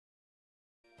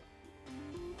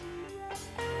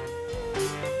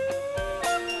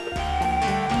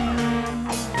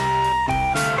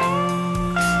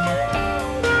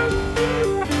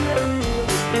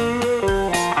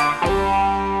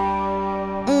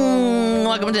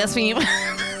welcome to SVU.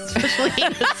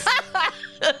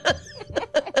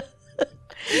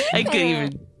 I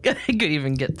couldn't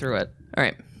even get through it. All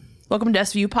right. Welcome to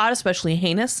SVU Pod, Especially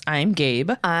Heinous. I'm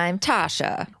Gabe. I'm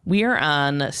Tasha. We are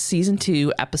on season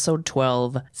 2, episode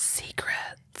 12,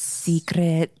 Secrets.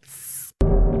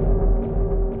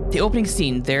 The opening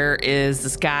scene, there is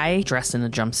this guy dressed in a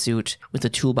jumpsuit with a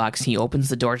toolbox. He opens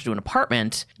the door to an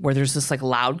apartment where there's this like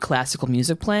loud classical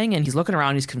music playing, and he's looking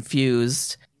around. He's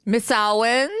confused. Miss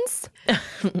Owens?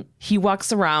 He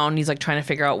walks around. He's like trying to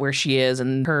figure out where she is.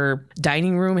 And her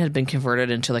dining room had been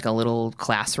converted into like a little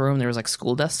classroom. There was like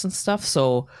school desks and stuff.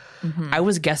 So I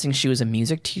was guessing she was a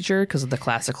music teacher because of the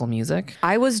classical music.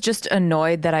 I was just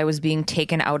annoyed that I was being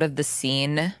taken out of the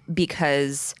scene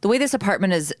because the way this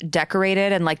apartment is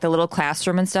decorated and like the little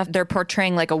classroom and stuff, they're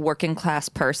portraying like a working class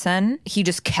person. He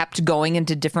just kept going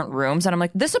into different rooms. And I'm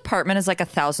like, this apartment is like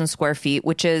 1,000 square feet,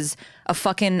 which is a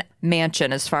fucking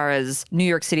mansion as far as New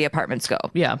York City apartments go.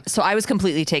 Yeah. So I was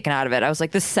completely taken out of it. I was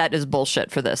like, this set is bullshit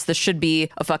for this. This should be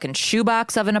a fucking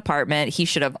shoebox of an apartment. He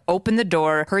should have opened the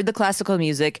door, heard the classical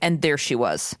music, and there she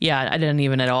was. Yeah, I didn't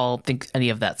even at all think any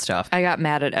of that stuff. I got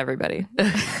mad at everybody.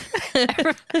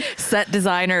 Set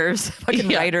designers, fucking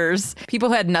writers, people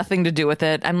who had nothing to do with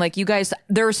it. I'm like, you guys,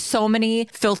 there are so many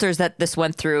filters that this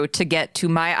went through to get to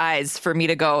my eyes for me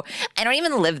to go, I don't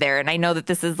even live there. And I know that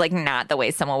this is like not the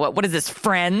way someone, what is this,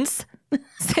 Friends?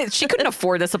 She couldn't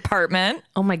afford this apartment.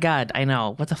 Oh my God, I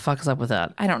know. What the fuck is up with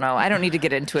that? I don't know. I don't need to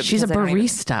get into it. She's a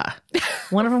barista.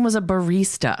 One of them was a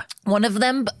barista. One of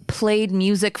them played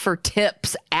music for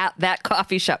tips at that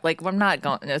coffee shop. Like, I'm not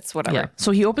going, it's whatever. Yeah.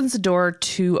 So he opens the door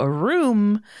to a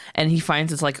room and he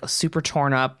finds it's like super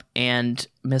torn up and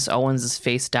Miss Owens is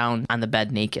face down on the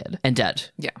bed naked and dead.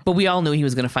 Yeah. But we all knew he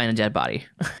was going to find a dead body,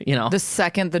 you know? The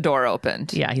second the door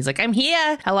opened. Yeah. He's like, I'm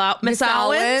here. Hello, Miss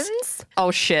Owens.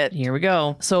 Oh, shit. Here we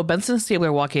go. So Benson and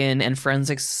Stabler walk in and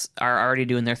forensics are already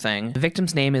doing their thing. The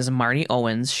victim's name is Marnie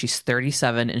Owens. She's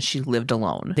 37 and she lived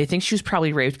alone. They think she was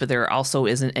probably raped, but there also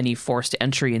isn't any forced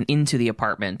entry into the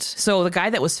apartment. So the guy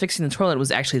that was fixing the toilet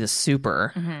was actually the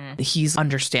super. He's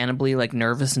understandably like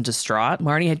nervous and distraught.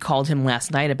 Marnie had called him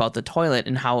last night about the toilet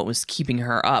and how it was keeping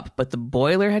her up, but the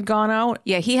boiler had gone out.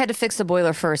 Yeah, he had to fix the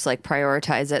boiler first, like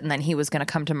prioritize it, and then he was going to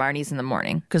come to Marnie's in the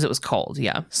morning. Because it was cold,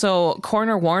 yeah. So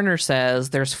Coroner Warner says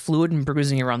there's fluid and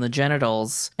bruising around the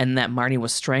genitals and that Marnie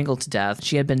was strangled to death.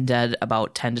 She had been dead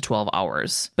about 10 to 12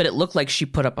 hours, but it looked like she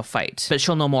put up a fight. But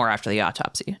she'll know more after the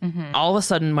autopsy. All of a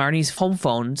sudden, Marnie's home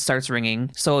phone starts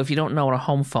ringing. So if you don't know what a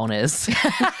home phone is...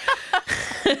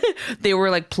 They were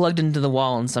like plugged into the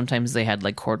wall and sometimes they had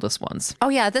like cordless ones. Oh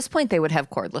yeah, at this point they would have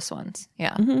cordless ones.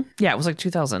 Yeah. Yeah, it was like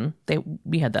 2000.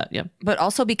 We had that, yeah. But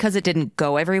also because it didn't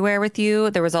go everywhere with you,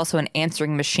 there was also an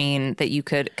answering machine that you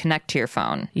could connect to your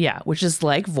phone. Yeah, which is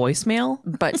like voicemail.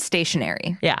 But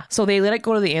stationary. Yeah, so they let it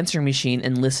go to the answering machine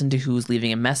and listen to who's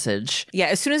leaving a message. Yeah,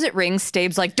 as soon as it rings,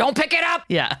 Stabe's like, don't pick it up!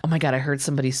 Yeah. Oh my God, I heard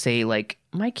somebody say like,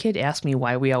 my kid asked me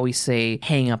why we always say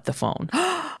hang up the phone.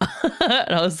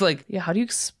 And I was like, yeah, how do you...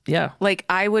 Yeah. Like,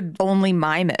 I would only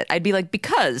mime it. I'd be like,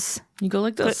 because... You go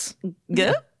like this.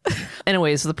 Yeah.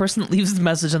 Anyway, so the person that leaves the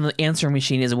message on the answering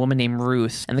machine is a woman named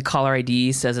Ruth, and the caller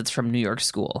ID says it's from New York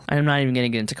School. I'm not even going to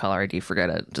get into caller ID. Forget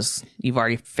it. Just, you've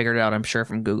already figured it out, I'm sure,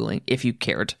 from Googling, if you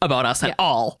cared about us at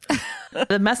all.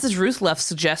 The message Ruth left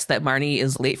suggests that Marnie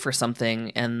is late for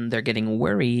something, and they're getting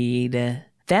worried.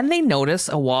 Then they notice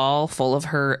a wall full of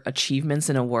her achievements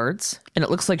and awards, and it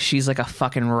looks like she's like a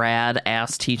fucking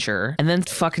rad-ass teacher. And then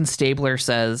fucking Stabler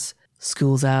says,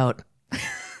 school's out.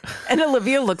 And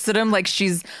Olivia looks at him like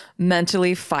she's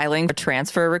mentally filing a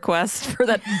transfer request for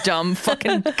that dumb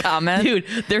fucking comment. Dude,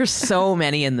 there's so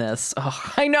many in this.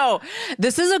 Oh. I know.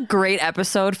 This is a great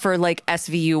episode for like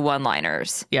SVU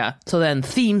one-liners. Yeah. So then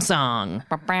theme song.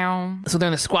 So they're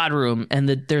in the squad room and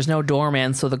there's no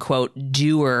doorman. So the quote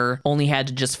doer only had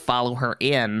to just follow her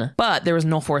in. But there was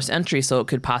no forced entry. So it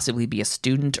could possibly be a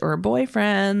student or a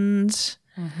boyfriend.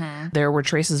 There were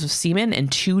traces of semen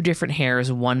and 2 different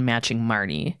hairs, one matching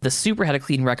Marnie. The super had a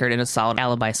clean record and a solid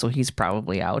alibi, so he's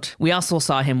probably out. We also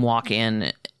saw him walk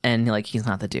in and like, he's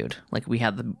not the dude. Like, we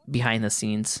had the behind the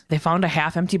scenes. They found a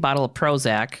half-empty bottle of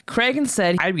Prozac. Cragen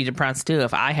said, I'd be depressed too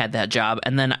if I had that job.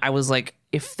 And then I was like,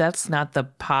 if that's not the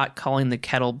pot calling the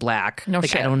kettle black, no like,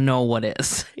 shit. I don't know what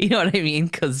is. You know what I mean?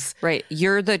 Because... Right.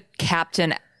 You're the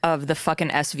captain of the fucking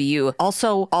SVU.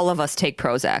 Also, all of us take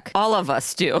Prozac. All of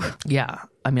us do. Yeah.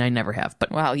 I mean, I never have, but...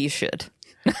 Well, you should.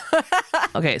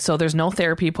 Okay, so there's no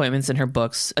therapy appointments in her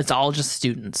books. It's all just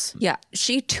students. Yeah.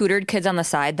 She tutored kids on the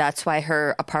side. That's why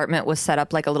her apartment was set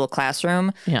up like a little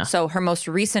classroom. Yeah. So her most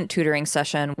recent tutoring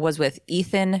session was with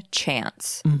Ethan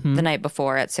Chance the night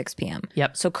before at 6 p.m.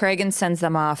 Yep. So Cragen sends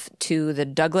them off to the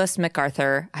Douglas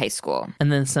MacArthur High School.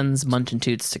 And then sends Munch and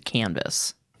Toots to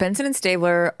Canvas. Benson and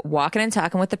Stabler walking and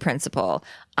talking with the principal.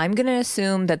 I'm going to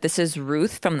assume that this is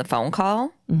Ruth from the phone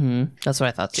call. That's what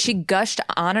I thought too. She gushed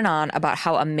on and on about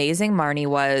how amazing Marnie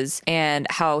was and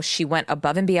how she went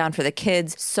above and beyond for the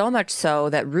kids, so much so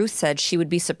that Ruth said she would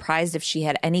be surprised if she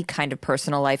had any kind of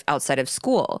personal life outside of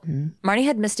school. Marnie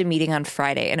had missed a meeting on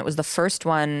Friday, and it was the first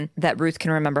one that Ruth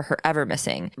can remember her ever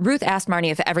missing. Ruth asked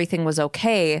Marnie if everything was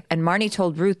okay, and Marnie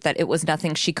told Ruth that it was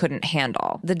nothing she couldn't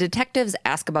handle. The detectives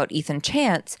ask about Ethan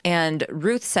Chance, and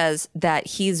Ruth says that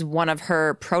he's one of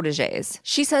her proteges.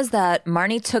 She says that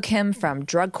Marnie took him from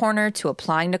drug corner to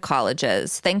applying to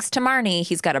colleges. Thanks to Marnie,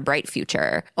 he's got a bright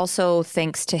future. Also,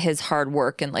 thanks to his hard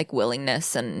work and like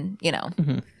willingness and, you know.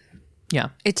 Yeah.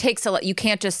 It takes a lot. You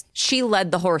can't just, she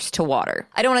led the horse to water.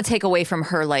 I don't want to take away from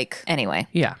her, like, anyway.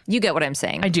 Yeah. You get what I'm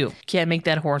saying. I do. Can't make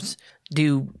that horse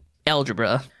do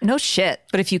algebra. No shit.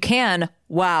 But if you can,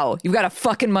 wow, you've got a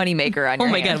fucking moneymaker on your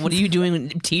Oh my hands. God, what are you doing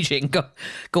teaching?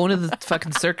 Go into the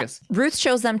fucking circus. Ruth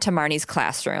shows them to Marnie's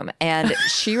classroom, and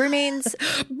she remains...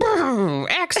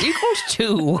 X equals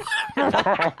 2.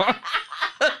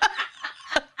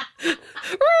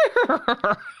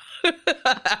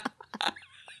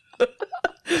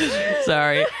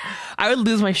 Sorry. I would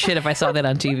lose my shit if I saw that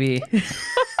on TV.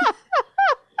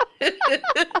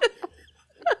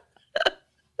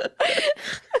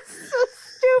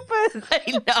 Stupid.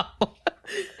 I know.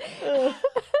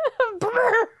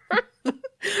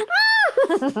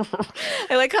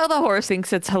 I like how the horse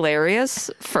thinks it's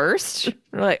hilarious first.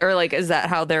 Or like, is that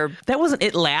how they're... That wasn't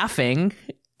it laughing.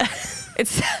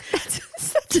 It's...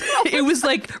 It was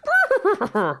like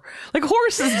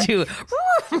horses do.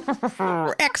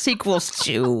 X equals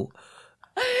 2.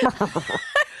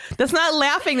 That's not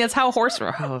laughing. That's how horse.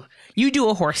 You do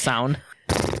a horse sound.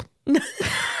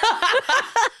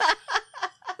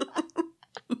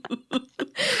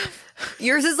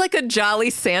 Yours is like a jolly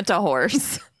Santa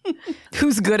horse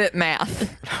who's good at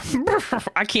math.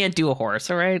 I can't do a horse,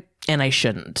 all right? And I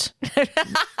shouldn't.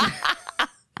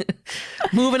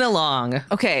 Moving along.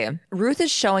 Okay, Ruth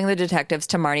is showing the detectives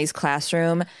to Marnie's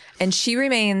classroom, and she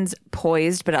remains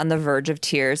poised but on the verge of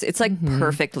tears. It's like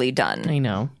perfectly done. I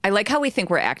know. I like how we think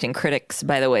we're acting critics,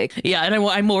 by the way. Yeah, and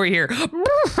I'm over here.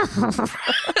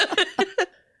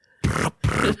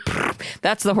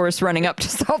 That's the horse running up to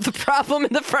solve the problem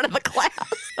in the front of the class.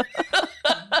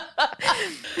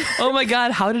 Oh my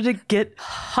God, how did it get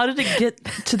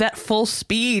to that full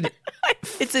speed?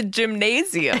 It's a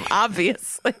gymnasium,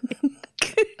 obviously.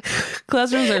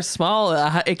 Classrooms are small.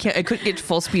 It couldn't get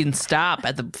full speed and stop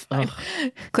at the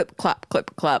Clip, clop,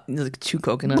 clip, clop. like 2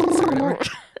 coconuts or whatever.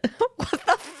 What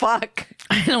the fuck?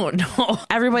 I don't know.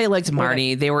 Everybody liked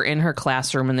Marnie. They were in her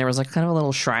classroom, and there was like kind of a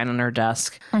little shrine on her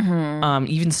desk.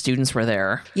 Even students were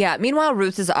there. Yeah, meanwhile,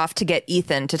 Ruth is off to get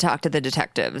Ethan to talk to the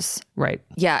detectives. Right.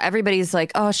 Yeah, everybody's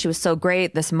like, oh, she was so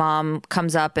great. This mom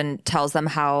comes up and tells them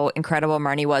how incredible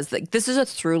Marnie was. Like, this is a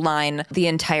through line the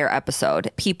entire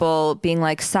episode. People being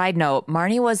like, side note,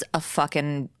 Marnie was a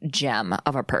fucking gem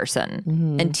of a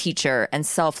person and teacher and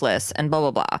selfless and blah,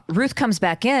 blah, blah. Ruth comes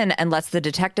back in and lets the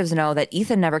detectives know that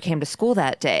Ethan never came to school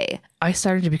that day. I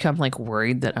started to become like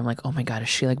worried that I'm like, oh my God, is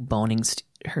she like boning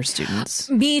her students?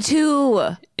 Me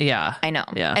too. Yeah. I know.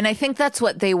 Yeah. And I think that's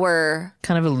what they were.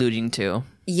 Kind of alluding to.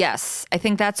 Yes, I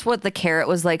think that's what the carrot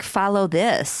was like, follow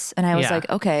this. And I was Yeah. like,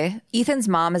 okay. Ethan's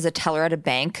mom is a teller at a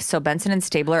bank, so Benson and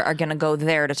Stabler are going to go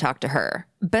there to talk to her.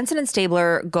 Benson and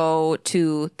Stabler go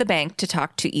to the bank to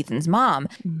talk to Ethan's mom.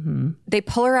 They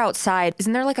pull her outside.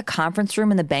 Isn't there like a conference room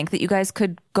in the bank that you guys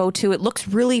could go to? It looks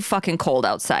really fucking cold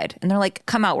outside. And they're like,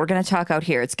 come out. We're going to talk out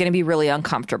here. It's going to be really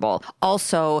uncomfortable.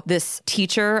 Also, this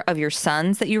teacher of your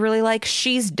son's that you really like,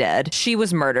 she's dead. She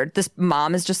was murdered. This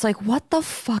mom is just like, what the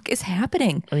fuck is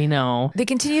happening? I know. They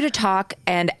continue to talk,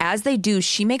 and as they do,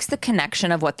 she makes the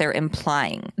connection of what they're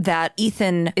implying, that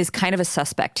Ethan is kind of a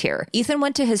suspect here. Ethan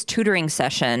went to his tutoring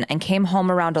session and came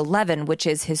home around 11, which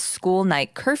is his school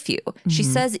night curfew. She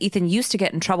says Ethan used to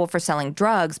get in trouble for selling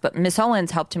drugs, but Miss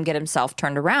Owens helped him get himself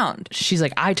turned around. She's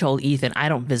like, I told Ethan I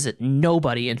don't visit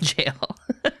nobody in jail.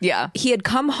 Yeah. He had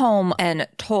come home and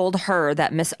told her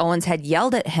that Miss Owens had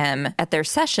yelled at him at their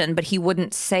session, but he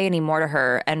wouldn't say any more to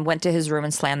her and went to his room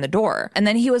and slammed the door. And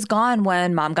then he was gone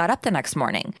when Mom got up the next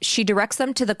morning. She directs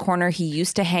them to the corner he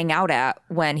used to hang out at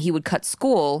when he would cut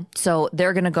school. So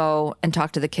they're going to go and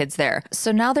talk to the kids there.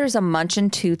 So now there's a Munch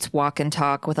and Toots walk and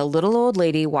talk with a little old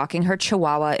lady walking her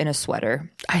chihuahua in a sweater.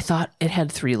 I thought it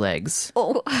had 3 legs.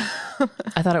 Oh.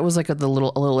 I thought it was like a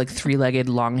little like 3-legged,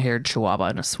 long-haired chihuahua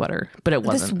in a sweater, but it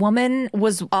wasn't. This woman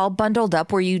was all bundled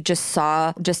up where you just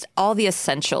saw just all the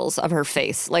essentials of her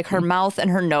face, like her mouth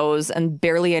and her nose, and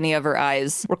barely any of her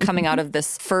eyes were coming out of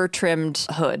this fur-trimmed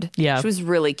hood. Yeah. She was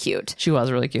really cute. She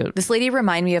was really cute. This lady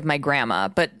reminded me of my grandma,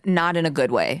 but not in a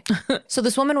good way. So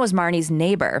this woman was Marnie's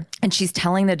neighbor, and she's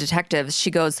telling the detectives, she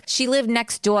goes, she lived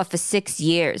next door for 6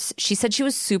 years. She said she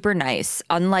was super nice,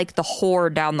 unlike the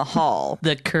whore down the hall.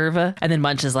 The curva. And then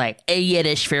Munch is like, a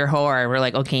Yiddish for whore. We're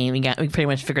like, okay, we pretty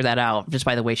much figured that out just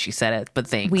by the way she said it, but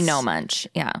thanks. We know Munch,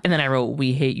 yeah. And then I wrote,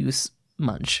 we hate you,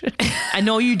 Munch. I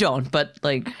know you don't, but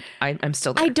like, I'm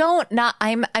still there.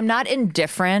 I'm not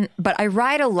indifferent, but I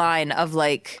ride a line of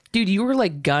like, dude, you were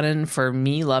like gunning for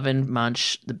me loving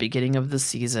Munch the beginning of the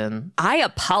season. I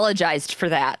apologized for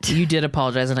that. You did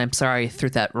apologize, and I'm sorry I threw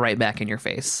that right back in your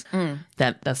face.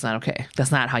 That's not okay.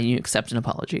 That's not how you accept an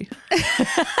apology.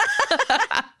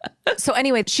 So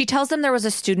anyway, she tells them there was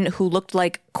a student who looked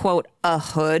like, quote, a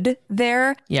hood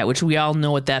there. Yeah, which we all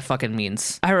know what that fucking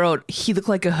means. I wrote, he looked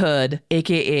like a hood,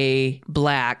 aka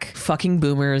black, fucking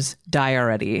boomers, die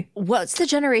already. What's the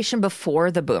generation before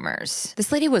the boomers?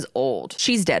 This lady was old.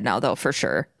 She's dead now, though, for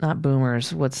sure. Not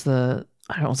boomers. What's the...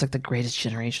 I don't know, it's like the greatest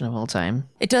generation of all time.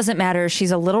 It doesn't matter.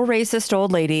 She's a little racist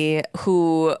old lady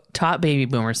who taught baby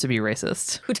boomers to be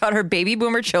racist. Who taught her baby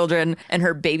boomer children and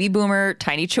her baby boomer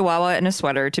tiny chihuahua in a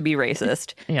sweater to be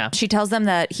racist. Yeah. She tells them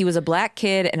that he was a black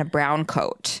kid in a brown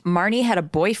coat. Marnie had a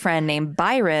boyfriend named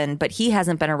Byron, but he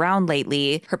hasn't been around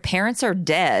lately. Her parents are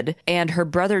dead, and her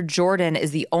brother Jordan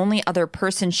is the only other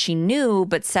person she knew,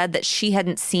 but said that she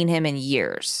hadn't seen him in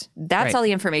years. That's Right. all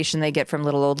the information they get from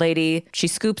little old lady. She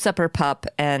scoops up her pup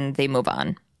and they move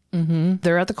on. Mm-hmm.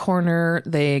 They're at the corner.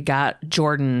 They got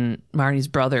Jordan, Marnie's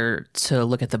brother, to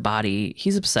look at the body.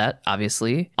 He's upset,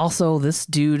 obviously. Also, this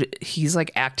dude, he's like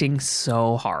acting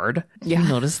so hard. Yeah. You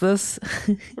notice this?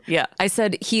 Yeah. I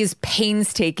said he's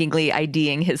painstakingly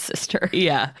IDing his sister.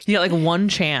 Yeah. He got like one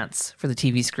chance for the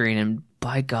TV screen, and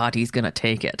by God, he's going to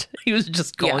take it. He was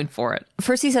just going for it.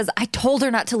 First he says, I told her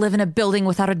not to live in a building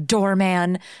without a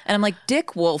doorman. And I'm like,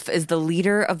 Dick Wolf is the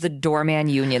leader of the doorman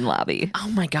union lobby. Oh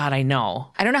my God, I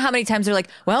know. I don't know how many times they're like,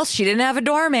 well, she didn't have a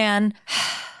doorman.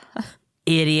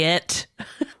 Idiot.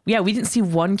 Yeah, we didn't see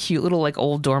one cute little like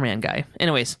old doorman guy.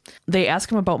 Anyways, they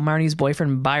ask him about Marnie's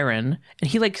boyfriend Byron, and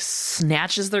he like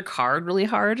snatches their card really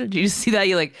hard. Did you see that?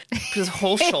 He like put his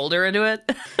whole shoulder into it.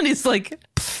 And he's like,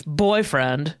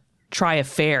 boyfriend, try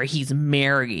affair. He's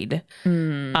married.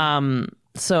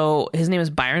 So his name is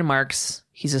Byron Marks.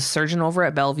 He's a surgeon over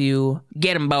at Bellevue.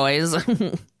 Get him, boys.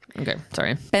 Okay,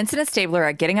 sorry. Benson and Stabler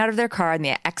are getting out of their car in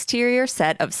the exterior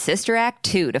set of Sister Act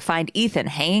 2 to find Ethan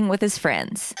hanging with his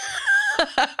friends.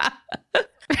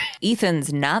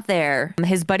 Ethan's not there.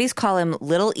 His buddies call him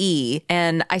Little E,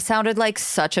 and I sounded like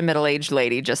such a middle-aged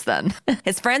lady just then.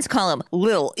 His friends call him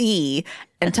Little E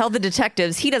and tell the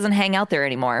detectives he doesn't hang out there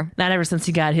anymore. Not ever since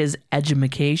he got his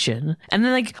edumacation. And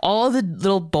then like all of the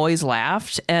little boys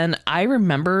laughed, and I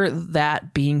remember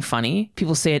that being funny.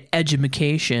 People say it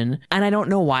edumacation, and I don't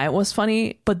know why it was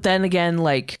funny, but then again,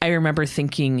 like I remember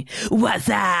thinking, what's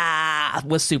that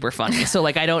was super funny. So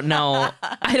like I don't know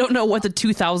what the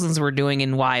 2000s were doing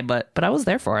and why, but I was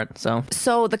there for it.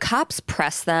 So the cops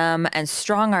press them and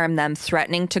strong arm them,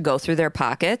 threatening to go through their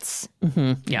pockets.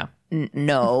 Yeah.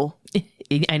 No.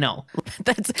 I know.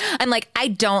 I'm like, I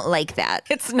don't like that.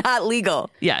 It's not legal.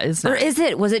 Yeah, it's Or not. is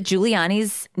it? Was it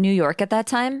Giuliani's New York at that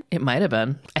time? It might have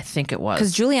been. I think it was.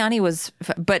 Because Giuliani was,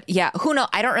 but yeah, who knows?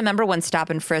 I don't remember when stop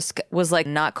and frisk was like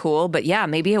not cool, but yeah,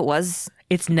 maybe it was.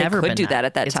 It's never they been could do that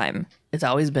at that It's- time. It's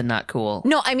always been not cool.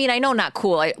 No, I mean, I know not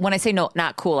cool. When I say no,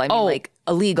 not cool, I mean like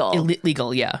illegal.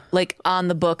 Illegal, yeah. Like on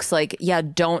the books, like, yeah,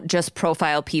 don't just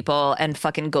profile people and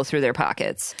fucking go through their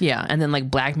pockets. Yeah, and then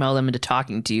like blackmail them into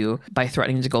talking to you by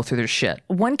threatening to go through their shit.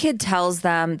 One kid tells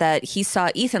them that he saw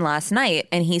Ethan last night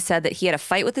and he said that he had a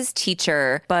fight with his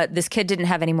teacher, but this kid didn't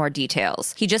have any more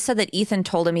details. He just said that Ethan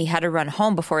told him he had to run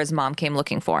home before his mom came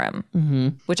looking for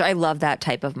him, which I love that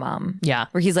type of mom. Yeah.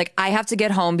 Where he's like, I have to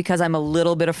get home because I'm a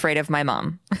little bit afraid of my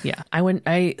mom. Yeah.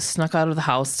 I snuck out of the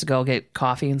house to go get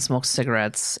coffee and smoke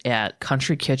cigarettes at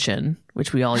Country Kitchen,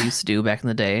 which we all used to do back in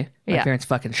the day. My Yeah. parents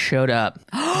fucking showed up.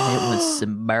 And it was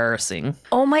embarrassing.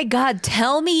 Oh my God,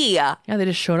 tell me. Yeah, they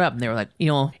just showed up and they were like,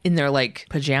 in their like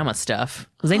pajama stuff.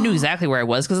 Because they knew exactly where I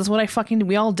was because that's what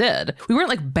we all did. We weren't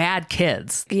like bad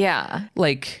kids. Yeah.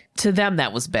 Like to them,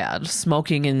 that was bad.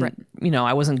 Smoking and,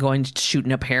 I wasn't going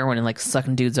shooting up heroin and like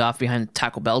sucking dudes off behind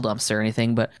Taco Bell dumpster or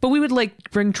anything. But we would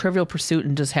like bring Trivial Pursuit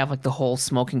and just have like the whole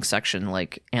smoking section,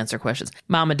 like answer questions.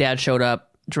 Mom and dad showed up.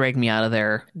 Dragged me out of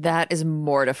there. That is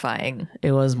mortifying.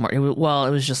 It was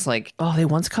just like, oh, they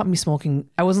once caught me smoking.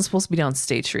 I wasn't supposed to be down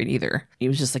State Street either. It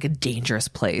was just like a dangerous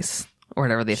place or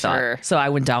whatever they Sure. thought. So I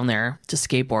went down there to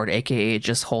skateboard, aka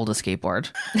just hold a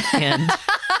skateboard. And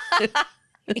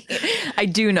I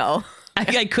do know.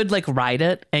 I could like ride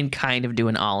it and kind of do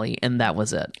an ollie, and that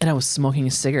was it. And I was smoking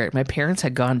a cigarette. My parents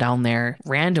had gone down there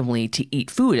randomly to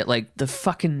eat food at like the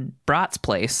fucking Bratz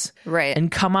place. Right. And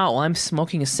come out while I'm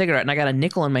smoking a cigarette, and I got a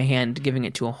nickel in my hand giving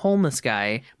it to a homeless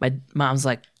guy. My mom's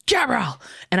like, Gabriel!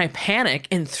 And I panic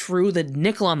and threw the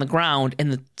nickel on the ground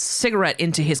and the cigarette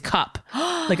into his cup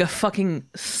like a fucking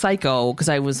psycho because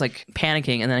I was like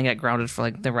panicking, and then I got grounded for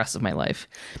like the rest of my life.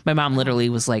 My mom literally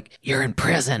was like, you're in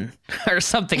prison or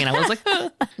something. And I was like,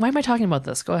 why am I talking about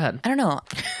this? Go ahead. I don't know.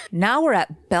 Now we're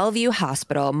at Bellevue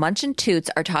Hospital. Munch and Toots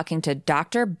are talking to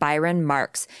Dr. Byron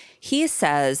Marks. He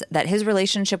says that his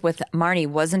relationship with Marnie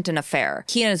wasn't an affair.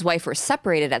 He and his wife were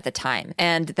separated at the time,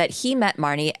 and that he met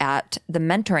Marnie at the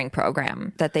mentoring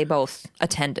program that they both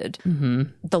attended. Mm-hmm.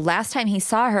 The last time he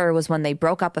saw her was when they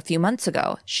broke up a few months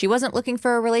ago. She wasn't looking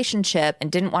for a relationship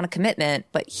and didn't want a commitment,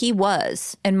 but he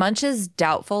was. And Munch is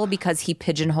doubtful because he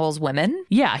pigeonholes women.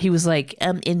 Yeah, he was like,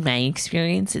 in my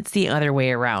experience, it's the other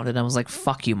way around. And I was like,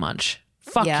 fuck you, Munch.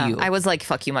 Fuck you. I was like,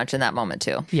 fuck you much in that moment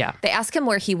too. Yeah. They ask him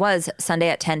where he was Sunday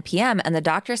at 10 p.m. and the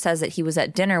doctor says that he was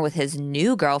at dinner with his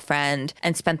new girlfriend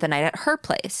and spent the night at her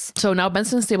place. So now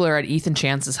Benson and Stabler are at Ethan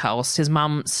Chance's house. His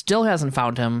mom still hasn't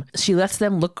found him. She lets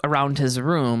them look around his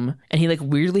room, and he like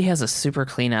weirdly has a super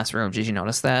clean ass room. Did you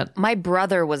notice that? My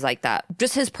brother was like that.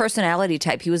 Just his personality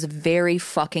type. He was very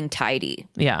fucking tidy.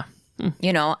 Yeah.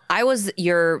 You know, I was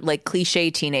your like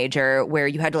cliche teenager where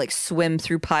you had to like swim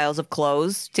through piles of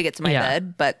clothes to get to my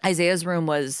bed. But Isaiah's room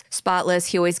was spotless.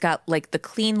 He always got like the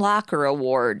clean locker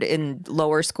award in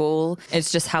lower school.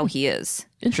 It's just how he is.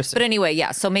 Interesting. But anyway,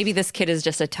 yeah. So maybe this kid is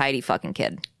just a tidy fucking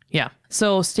kid. Yeah.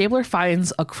 So Stabler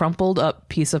finds a crumpled up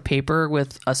piece of paper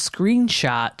with a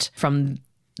screenshot from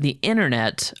the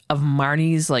internet of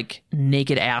Marnie's like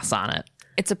naked ass on it.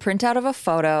 It's a printout of a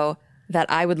photo that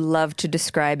I would love to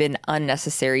describe in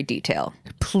unnecessary detail.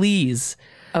 Please.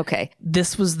 Okay.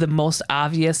 This was the most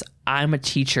obvious. I'm a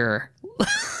teacher.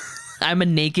 I'm a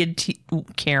naked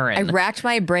Karen. I racked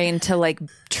my brain to like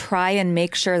try and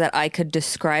make sure that I could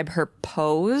describe her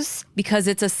pose because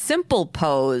it's a simple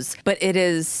pose, but it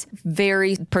is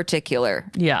very particular.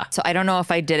 Yeah. So I don't know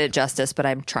if I did it justice, but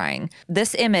I'm trying.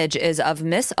 This image is of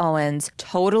Miss Owens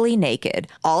totally naked.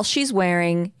 All she's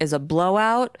wearing is a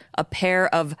blowout, a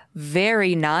pair of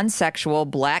very non-sexual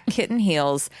black kitten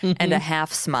heels, and a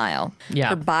half smile. Yeah.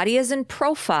 Her body is in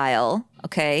profile.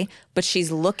 Okay. But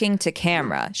she's looking to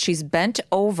camera. She's bent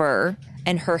over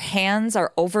and her hands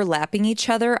are overlapping each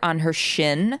other on her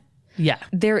shin. Yeah.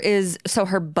 So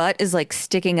her butt is like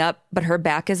sticking up, but her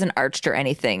back isn't arched or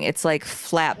anything. It's like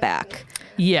flat back.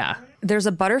 Yeah. There's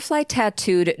a butterfly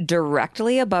tattooed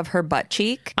directly above her butt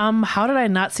cheek. How did I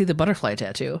not see the butterfly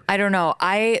tattoo? I don't know.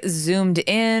 I zoomed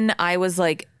in. I was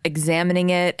like examining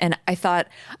it and I thought,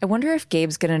 I wonder if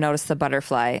Gabe's going to notice the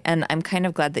butterfly. And I'm kind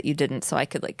of glad that you didn't, so I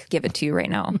could like give it to you right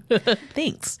now.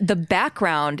 Thanks. The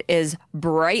background is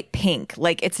bright pink.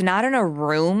 Like it's not in a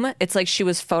room. It's like she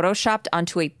was photoshopped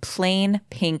onto a plain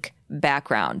pink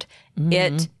background. Mm-hmm.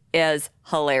 It is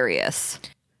hilarious.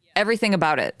 Everything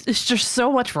about it. There's just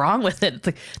so much wrong with it. It's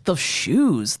like those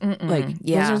shoes. Like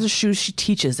those are the shoes she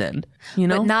teaches in. You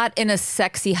know? But not in a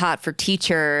sexy hot for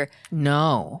teacher.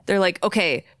 No. They're like,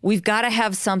 okay, we've got to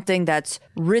have something that's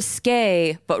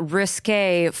risque, but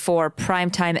risque for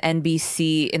primetime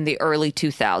NBC in the early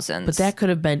 2000s. But that could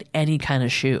have been any kind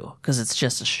of shoe because it's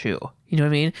just a shoe. You know what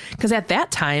I mean? Because at that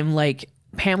time, like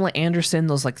Pamela Anderson,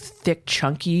 those like thick,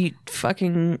 chunky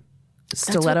fucking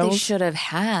stilettos. That's what they should have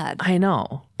had. I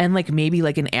know. And like maybe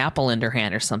like an apple in her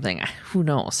hand or something. Who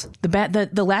knows?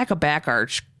 The lack of back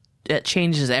arch, it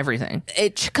changes everything.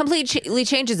 It completely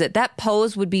changes it. That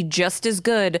pose would be just as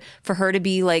good for her to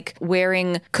be like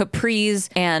wearing capris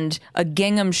and a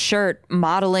gingham shirt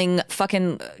modeling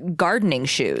fucking gardening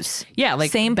shoes. Yeah, like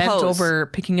same bent pose. over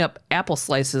picking up apple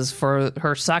slices for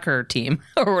her soccer team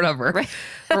or whatever. Right.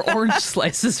 Or orange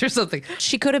slices or something.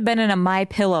 She could have been in a My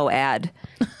Pillow ad.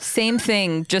 Same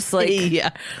thing. Just like Yeah.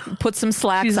 put some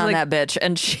slacks She's on like- that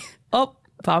bitch. Oh,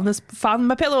 found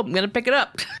my pillow. I'm going to pick it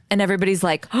up. And everybody's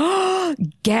like, oh,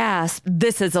 gasp.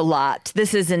 This is a lot.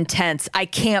 This is intense. I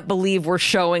can't believe we're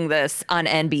showing this on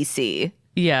NBC.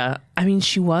 Yeah. I mean,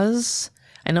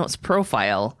 I know it's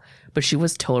profile, but she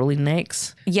was totally naked.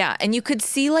 Yeah, and you could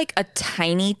see like a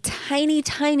tiny, tiny,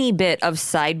 tiny bit of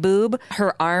side boob.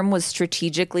 Her arm was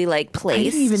strategically like placed. I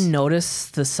didn't even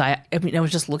notice the side. I mean, I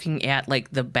was just looking at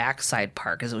like the backside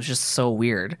part because it was just so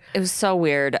weird. It was so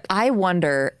weird. I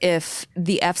wonder if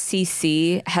the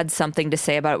FCC had something to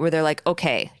say about it where they're like,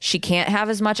 okay, she can't have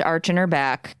as much arch in her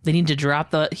back. They need to drop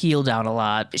the heel down a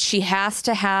lot. She has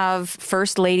to have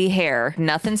first lady hair.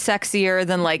 Nothing sexier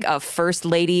than like a first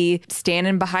lady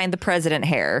standing behind the president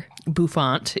hair.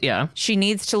 Bouffant, yeah. She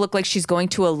needs to look like she's going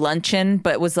to a luncheon,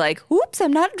 but was like, oops,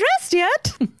 I'm not dressed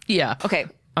yet. Yeah. Okay.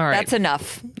 All right. That's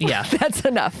enough. Yeah. That's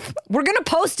enough. We're going to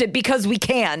post it because we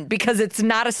can, because it's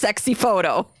not a sexy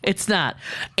photo. It's not.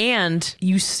 And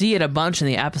you see it a bunch in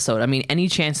the episode. I mean, any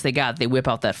chance they got, they whip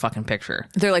out that fucking picture.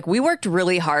 They're like, we worked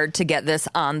really hard to get this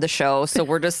on the show. So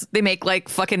they make like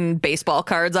fucking baseball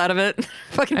cards out of it,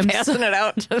 fucking passing it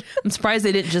out. I'm surprised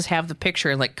they didn't just have the picture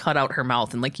and like cut out her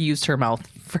mouth and like used her mouth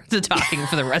for the talking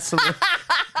for the rest of the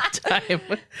time.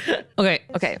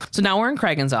 Okay. So now we're in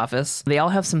Kragen's office. They all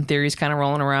have some theories kind of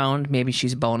rolling around. Maybe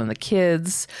she's boning the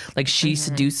kids. Like she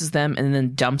seduces them and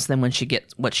then dumps them when she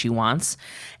gets what she wants.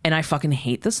 And I fucking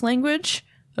hate this language.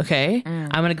 Okay. I'm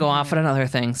going to go off on another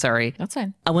thing. Sorry. That's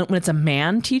fine. When it's a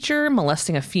man teacher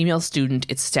molesting a female student,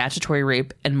 it's statutory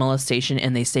rape and molestation,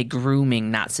 and they say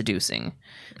grooming, not seducing.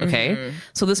 Okay.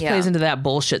 So this plays into that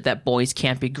bullshit that boys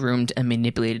can't be groomed and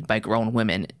manipulated by grown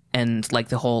women. And like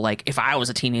the whole, like, if I was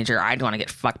a teenager, I'd want to get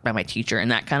fucked by my teacher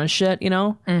and that kind of shit, you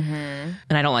know? And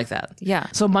I don't like that. Yeah.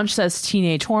 So Munch says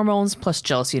teenage hormones plus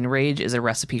jealousy and rage is a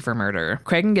recipe for murder.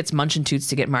 Kragen gets Munch and Toots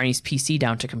to get Marnie's PC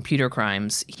down to computer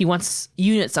crimes. He wants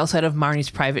units outside of Marnie's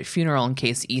private funeral in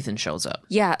case Ethan shows up.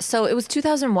 Yeah. So it was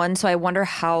 2001. So I wonder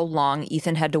how long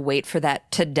Ethan had to wait for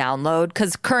that to download.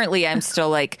 Because currently I'm still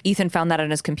like, Ethan found that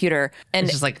on his computer. And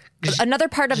It's just like... another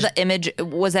part of the image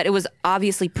was that it was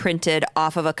obviously printed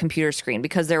off of a computer screen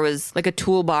because there was like a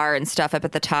toolbar and stuff up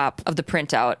at the top of the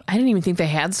printout. I didn't even think they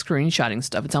had screenshotting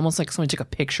stuff. It's almost like somebody took a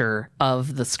picture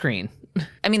of the screen.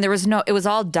 I mean, it was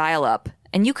all dial up.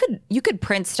 And you could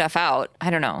print stuff out. I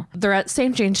don't know. They're at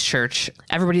St. James Church.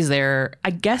 Everybody's there. I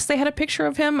guess they had a picture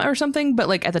of him or something, but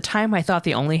like at the time I thought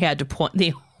the only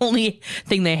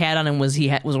thing they had on him was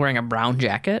was wearing a brown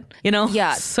jacket, you know?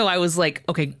 Yeah. So I was like,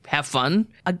 okay, have fun.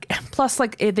 Plus,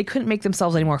 like, they couldn't make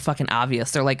themselves any more fucking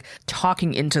obvious. They're like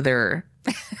talking into their,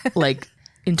 like,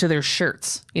 into their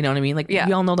shirts. You know what I mean? Like, we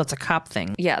all know that's a cop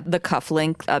thing. Yeah, the cuff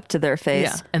link up to their face.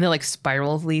 Yeah. And they're like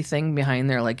spirally thing behind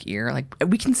their like ear. Like,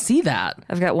 we can see that.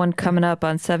 I've got one coming up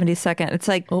on 72nd. It's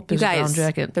like, you there's a brown guys,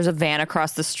 jacket. there's a van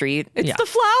across the street. It's Yeah. the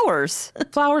flowers.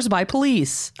 Flowers by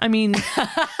police. I mean,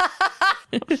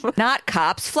 Not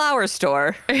cops, flower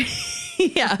store.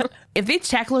 yeah. If they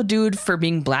tackle a dude for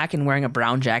being black and wearing a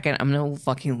brown jacket, I'm going to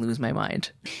fucking lose my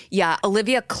mind. Yeah,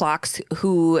 Olivia clocks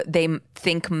who they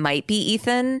think might be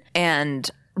Ethan, and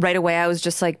right away I was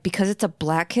just like, because it's a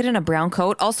black kid in a brown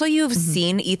coat. Also, you've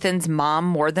seen Ethan's mom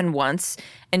more than once,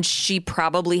 and she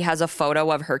probably has a photo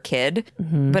of her kid.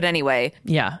 But anyway,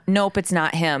 Yeah. nope, it's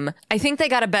not him. I think they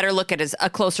got a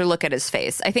closer look at his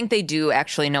face. I think they do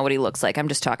actually know what he looks like. I'm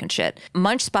just talking shit.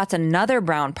 Munch spots another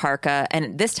brown parka,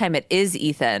 and this time it is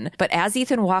Ethan. But as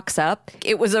Ethan walks up,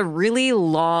 it was a really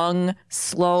long,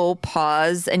 slow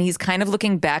pause, and he's kind of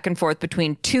looking back and forth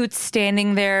between Toots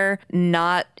standing there,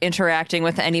 not interacting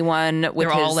with anyone.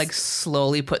 They're all like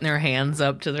slowly putting their hands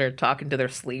up to talking to their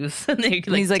sleeves, and they like,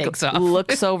 he's like takes off.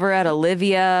 looks over at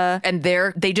Olivia, and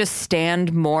they just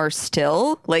stand more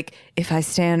still. Like, if I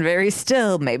stand very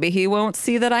still, maybe he won't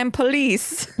see that I'm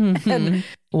police. And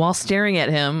While staring at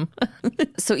him.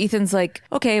 so Ethan's like,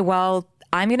 okay, well,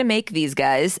 I'm going to make these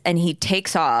guys. And he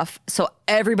takes off. So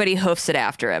everybody hoofs it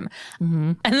after him.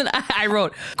 And then I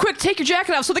wrote, quick, take your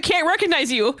jacket off so they can't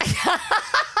recognize you.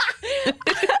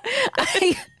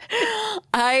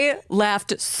 I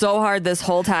laughed so hard this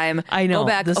whole time. I know. Go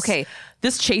back. Okay.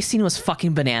 This chase scene was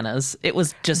fucking bananas. It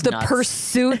was just The nuts.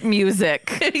 pursuit music.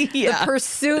 Yeah. The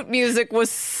pursuit music was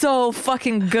so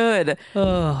fucking good.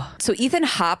 So Ethan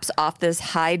hops off this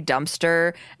high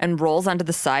dumpster and rolls onto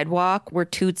the sidewalk where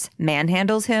Toots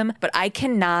manhandles him. But I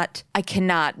cannot.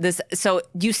 So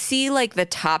you see like the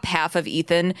top half of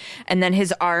Ethan, and then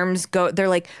his arms go, they're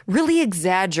like really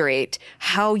exaggerate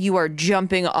how you are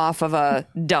jumping off of a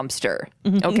dumpster.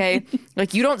 Okay.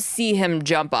 Like you don't see him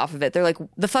jump off of it. They're like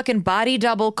the fucking body body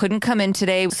double couldn't come in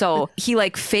today. So he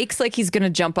like fakes like he's going to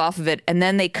jump off of it. And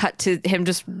then they cut to him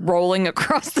just rolling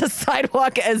across the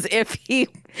sidewalk as if he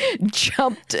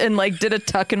jumped and like did a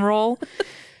tuck and roll.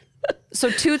 So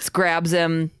Toots grabs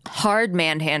him, hard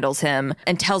manhandles him,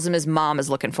 and tells him his mom is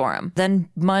looking for him. Then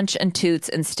Munch and Toots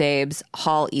and Stabes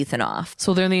haul Ethan off.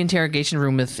 So they're in the interrogation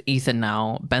room with Ethan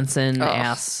now. Benson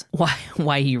asks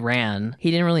why he ran.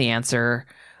 He didn't really answer.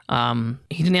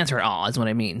 He didn't answer at all, is what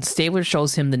I mean. Stabler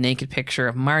shows him the naked picture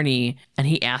of Marnie, and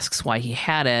he asks why he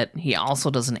had it. He also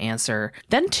doesn't answer.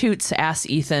 Then Toots asks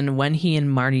Ethan when he and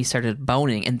Marnie started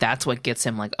boning, and that's what gets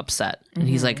him like upset. And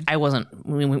he's like,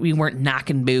 we weren't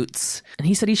knocking boots. And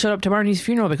he said he showed up to Marnie's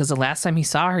funeral because the last time he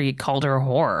saw her, he called her a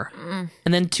whore.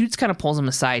 And then Toots kind of pulls him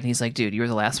aside, and he's like, dude, you were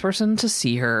the last person to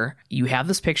see her. You have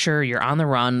this picture. You're on the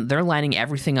run. They're lining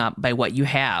everything up by what you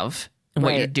have and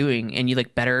what you're doing, and you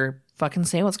like better fucking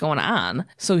say what's going on.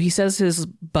 So he says his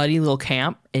buddy Lil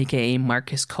Camp, aka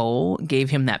Marcus Cole, gave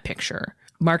him that picture.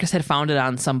 Marcus had found it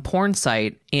on some porn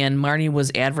site, and Marnie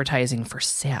was advertising for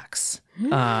sex.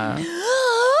 What?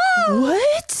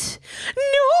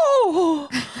 No!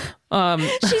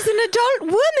 She's an adult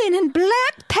woman in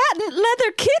black patent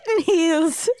leather kitten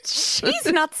heels. She's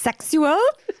not sexual.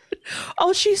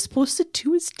 All she's supposed to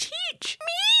do is teach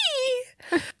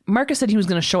me. Marcus said he was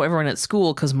going to show everyone at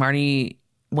school because Marnie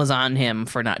was on him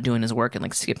for not doing his work and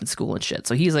like skipping school and shit.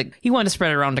 So he's like, he wanted to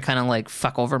spread it around to kind of like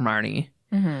fuck over Marnie.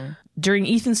 During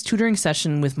Ethan's tutoring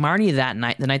session with Marnie that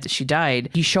night, the night that she died,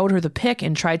 he showed her the pic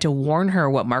and tried to warn her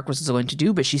what Mark was going to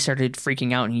do, but she started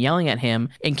freaking out and yelling at him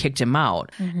and kicked him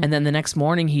out. And then the next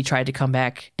morning, he tried to come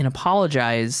back and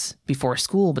apologize before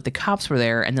school, but the cops were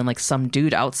there, and then like some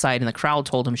dude outside in the crowd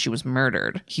told him she was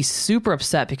murdered. He's super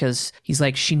upset because he's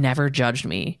like, she never judged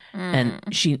me, and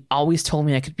she always told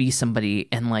me I could be somebody,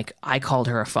 and like I called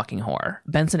her a fucking whore.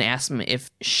 Benson asked him if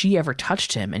she ever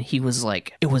touched him, and he was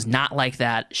like, it was not like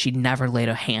that. She never laid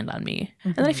a hand on me.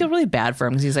 And then I feel really bad for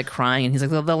him because he's like crying, and he's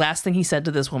like, the last thing he said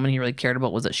to this woman he really cared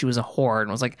about was that she was a whore, and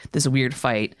it was like this weird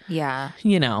fight. Yeah.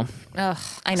 You know. Ugh,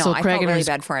 I know. So I felt really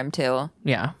bad for him too.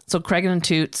 Yeah. So Craig and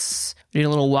Toots did a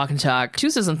little walk and talk.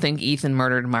 Toots doesn't think Ethan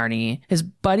murdered Marnie. His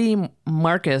buddy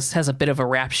Marcus has a bit of a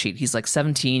rap sheet. He's like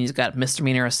 17. He's got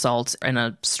misdemeanor assaults and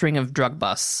a string of drug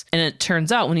busts. And it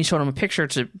turns out when he showed him a picture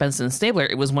to Benson and Stabler,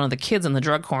 it was one of the kids in the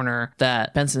drug corner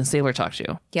that Benson and Stabler talked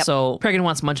to. Yep. So Craig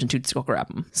wants Munch and Toots to go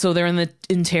grab him. So they're in the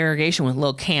interrogation with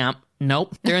Lil Camp.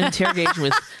 Nope. They're in the interrogation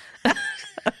with...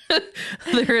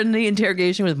 They're in the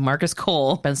interrogation with Marcus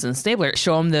Cole. Benson and Stabler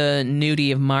show him the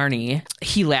nudie of Marnie.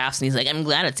 He laughs and he's like, I'm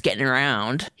glad it's getting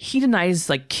around. He denies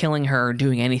like killing her or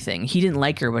doing anything. He didn't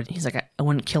like her, but he's like, I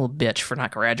wouldn't kill a bitch for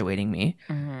not graduating me.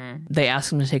 They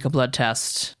ask him to take a blood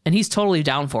test and he's totally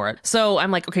down for it. So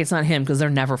I'm like, okay, it's not him because they're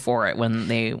never for it when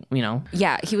they, you know.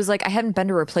 Yeah, he was like, I hadn't been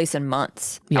to her place in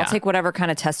months. Yeah. I'll take whatever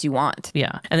kind of test you want.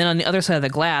 Yeah. And then on the other side of the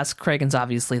glass, Cragen's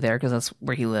obviously there because that's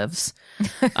where he lives.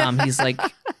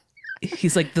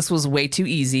 He's like, this was way too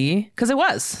easy because it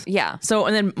was. Yeah. So,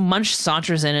 and then Munch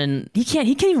saunters in and he can't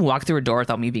even walk through a door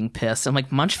without me being pissed. I'm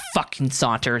like, Munch fucking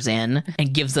saunters in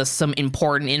and gives us some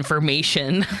important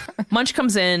information. Munch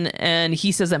comes in and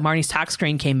he says that Marnie's tox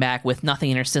screen came back with nothing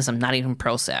in her system, not even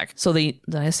Prozac. So did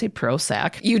I say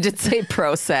Prozac? You did say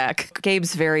Prozac.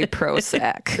 Gabe's very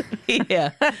Prozac.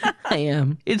 Yeah, I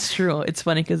am. It's true. It's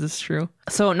funny because it's true.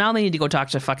 So now they need to go talk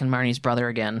to fucking Marnie's brother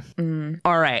again.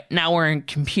 All right. Now we're in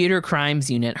computer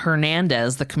crimes unit.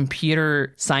 Hernandez, the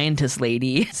computer scientist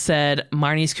lady, said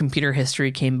Marnie's computer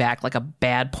history came back like a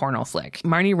bad porno flick.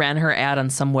 Marnie ran her ad on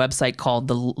some website called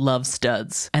the Love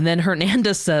Studs. And then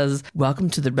Hernandez says, welcome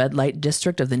to the red light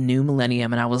district of the new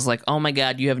millennium. And I was like, oh my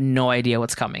God, you have no idea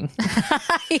what's coming.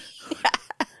 Yeah.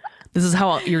 This is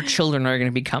how your children are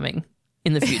going to be coming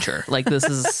in the future. Like, this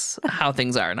is how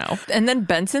things are now. And then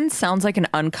Benson sounds like an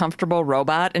uncomfortable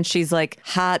robot. And she's like,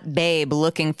 hot babe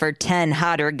looking for 10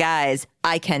 hotter guys.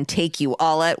 I can take you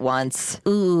all at once.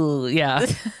 Ooh, yeah.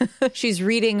 She's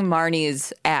reading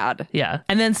Marnie's ad. Yeah.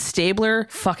 And then Stabler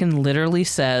fucking literally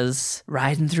says,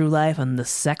 riding through life on the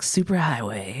sex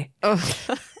superhighway. Oh.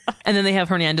 And then they have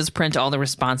Hernandez print all the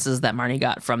responses that Marnie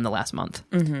got from the last month.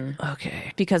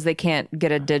 Okay. Because they can't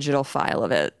get a digital file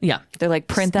of it. Yeah. They're like,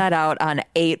 print that out on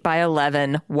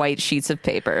 8x11 white sheets of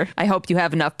paper. I hope you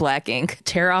have enough black ink.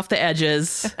 Tear off the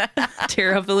edges.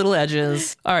 Tear off the little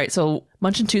edges. All right. So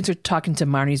Munch and Toots are talking to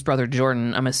Marnie's brother,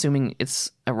 Jordan. I'm assuming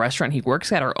it's a restaurant he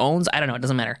works at or owns. I don't know. It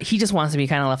doesn't matter. He just wants to be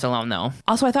kind of left alone, though.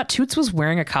 Also, I thought Toots was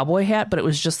wearing a cowboy hat, but it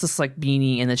was just this like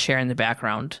beanie in the chair in the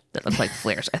background that looked like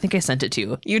flares. I think I sent it to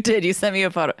you. You did. You sent me a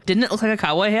photo. Didn't it look like a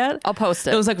cowboy hat? I'll post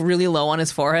it. It was like really low on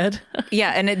his forehead. Yeah,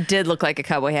 and it did look like a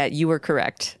cowboy hat. You were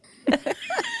correct.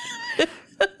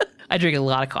 I drank a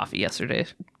lot of coffee yesterday.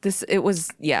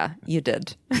 You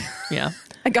did. Yeah.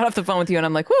 I got off the phone with you and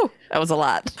I'm like, whoo, that was a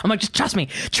lot. I'm like, just trust me.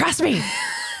 Trust me.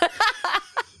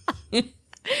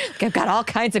 I've got all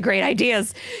kinds of great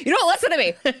ideas. You don't listen to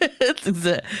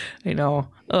me. I know.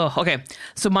 Oh, okay.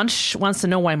 So Munch wants to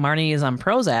know why Marnie is on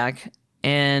Prozac.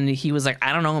 And he was like,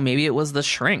 I don't know. Maybe it was the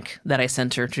shrink that I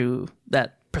sent her to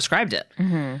that prescribed it.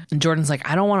 Mm-hmm. And Jordan's like,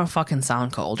 I don't want to fucking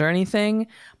sound cold or anything,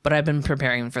 but I've been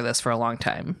preparing for this for a long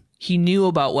time. He knew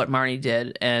about what Marnie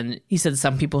did, and he said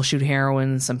some people shoot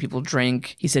heroin, some people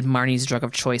drink. He said Marnie's drug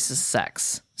of choice is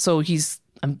sex. So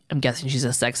I'm guessing she's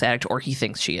a sex addict, or he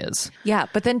thinks she is. Yeah,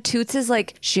 but then Toots is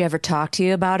like, she ever talked to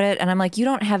you about it? And I'm like, you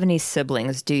don't have any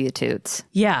siblings, do you, Toots?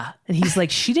 Yeah. And he's like,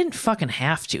 she didn't fucking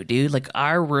have to, dude. Like,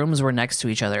 our rooms were next to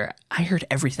each other. I heard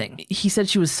everything. He said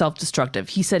she was self-destructive.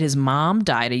 He said his mom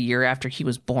died a year after he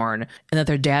was born, and that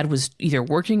their dad was either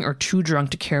working or too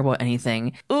drunk to care about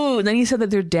anything. Ooh, and then he said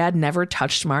that their dad never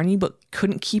touched Marnie, but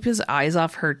couldn't keep his eyes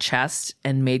off her chest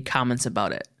and made comments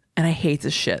about it. And I hate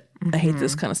this shit. I hate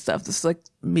this kind of stuff. This is like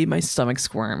made my stomach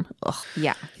squirm. Ugh.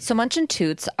 Yeah. So Munch and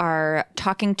Toots are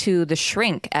talking to the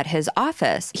shrink at his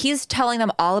office. He's telling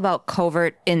them all about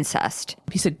covert incest.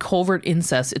 He said covert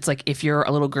incest. It's like if you're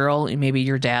a little girl and maybe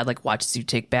your dad like watches you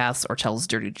take baths or tells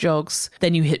dirty jokes.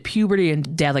 Then you hit puberty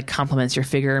and dad like compliments your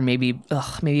figure. Maybe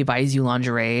buys you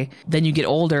lingerie. Then you get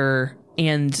older.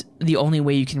 And the only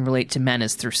way you can relate to men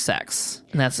is through sex.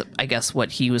 And that's, I guess, what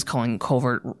he was calling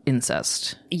covert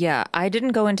incest. Yeah, I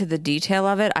didn't go into the detail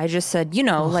of it. I just said,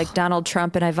 like Donald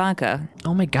Trump and Ivanka.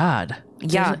 Oh, my God.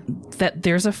 Yeah.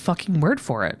 There's a fucking word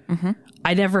for it. Mm-hmm.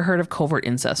 I never heard of covert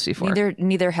incest before.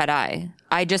 Neither had I.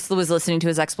 I just was listening to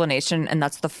his explanation, and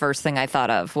that's the first thing I thought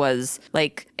of was,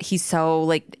 like, he's so,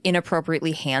 like,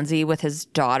 inappropriately handsy with his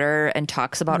daughter and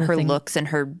talks about her looks and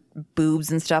her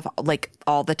boobs and stuff, like,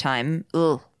 all the time.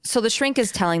 Ugh. So the shrink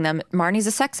is telling them Marnie's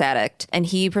a sex addict, and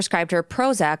he prescribed her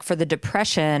Prozac for the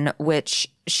depression,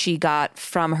 which she got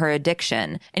from her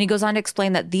addiction. And he goes on to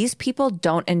explain that these people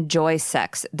don't enjoy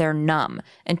sex. They're numb.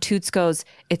 And Toots goes,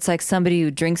 it's like somebody who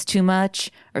drinks too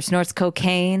much or snorts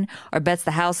cocaine or bets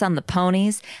the house on the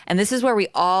ponies. And this is where we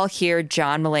all hear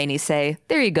John Mulaney say,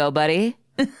 there you go, buddy.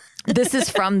 This is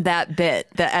from that bit,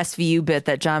 the SVU bit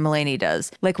that John Mulaney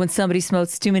does. Like when somebody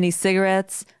smokes too many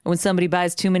cigarettes, or when somebody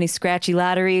buys too many scratchy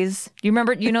lotteries. You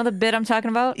know the bit I'm talking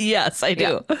about? Yes, I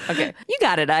do. Yeah. Okay. You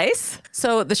got it, Ice.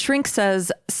 So the shrink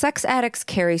says, sex addicts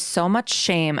carry so much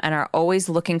shame and are always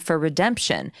looking for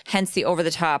redemption. Hence the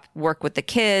over-the-top work with the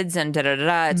kids and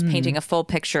da-da-da-da. It's painting a full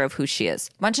picture of who she is.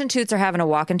 Munch and Toots are having a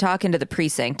walk and talk into the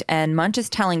precinct, and Munch is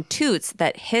telling Toots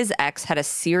that his ex had a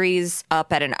series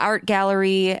up at an art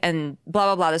gallery and blah,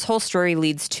 blah, blah. This whole story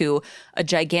leads to a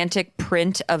gigantic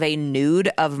print of a nude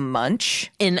of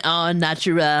Munch. In all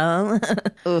natural. Ugh.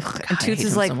 God, and Toots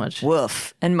is like, so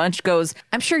woof. And Munch goes,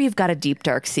 I'm sure you've got a deep,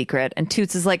 dark secret. And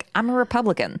Toots is like, I'm a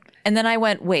Republican. And then I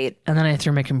went, wait. And then I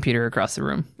threw my computer across the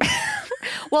room.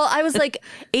 Well, I was like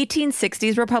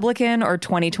 1860s Republican or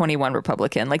 2021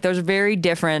 Republican. Like those very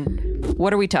different.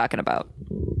 What are we talking about?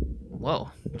 Whoa.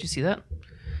 Did you see that?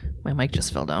 My mic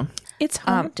just fell down. It's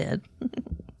haunted.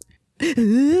 Don't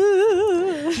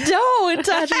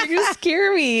touch me. You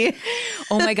scare me.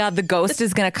 Oh my God. The ghost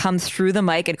is going to come through the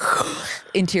mic and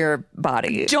into your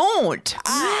body. Don't.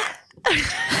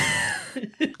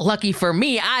 Lucky for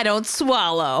me, I don't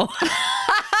swallow.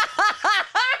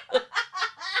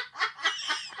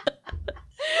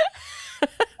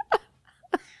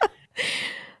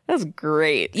 That's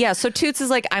great. Yeah, so Toots is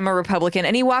like, I'm a Republican,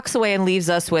 and he walks away and leaves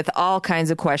us with all kinds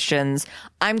of questions.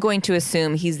 I'm going to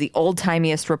assume he's the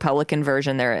old-timiest Republican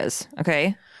version there is,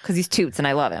 okay? Because he's Toots, and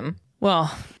I love him.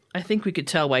 Well, I think we could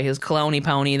tell by his clowny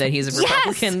pony that he's a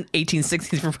Republican,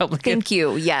 1860s Republican. Thank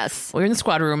you. Yes. We're in the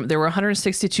squad room. There were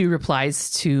 162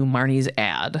 replies to Marnie's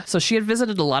ad. So she had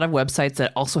visited a lot of websites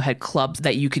that also had clubs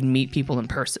that you could meet people in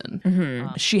person.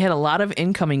 Mm-hmm. She had a lot of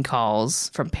incoming calls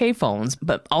from payphones,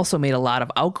 but also made a lot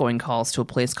of outgoing calls to a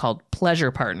place called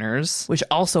Pleasure Partners, which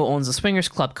also owns a swingers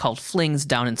club called Flings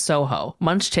down in Soho.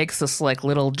 Munch takes this like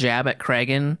little jab at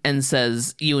Cragen and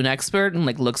says, you an expert? And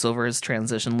like looks over his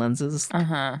transition lenses.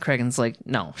 Uh-huh. Cragen's like,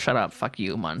 no, shut up. Fuck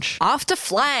you, Munch. Off to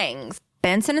Flangs.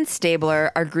 Benson and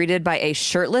Stabler are greeted by a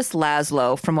shirtless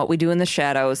Laszlo from What We Do in the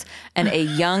Shadows and a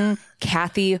young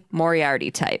Kathy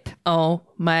Moriarty type. Oh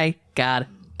my God.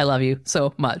 I love you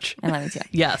so much. I love you too.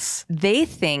 Yes. They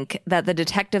think that the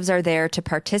detectives are there to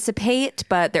participate,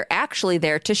 but they're actually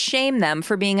there to shame them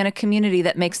for being in a community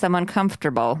that makes them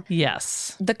uncomfortable.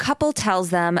 Yes. The couple tells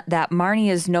them that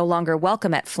Marnie is no longer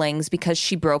welcome at Flings because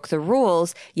she broke the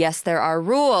rules. Yes, there are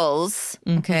rules.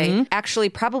 Okay. Actually,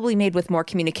 probably made with more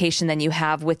communication than you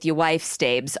have with your wife,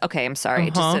 Stabes. Okay, I'm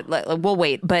sorry. Just we'll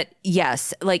wait. But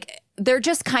yes, like they're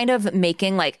just kind of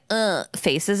making like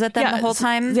faces at them the whole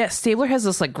time. Yeah, Stabler has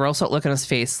this like gross out look on his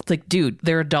face. It's like, dude,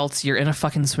 they're adults. You're in a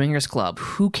fucking swingers club.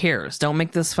 Who cares? Don't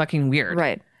make this fucking weird.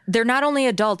 Right. They're not only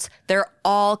adults, they're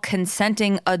all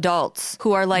consenting adults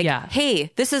who are like,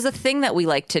 hey, this is a thing that we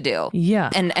like to do.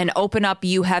 Yeah. And open up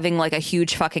you having like a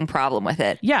huge fucking problem with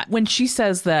it. Yeah. When she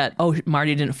says that, oh,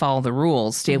 Marty didn't follow the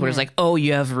rules, Stabler's like, oh,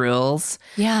 you have rules?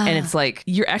 Yeah. And it's like,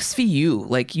 you're XVU.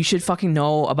 Like, you should fucking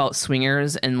know about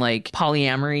swingers and like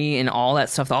polyamory and all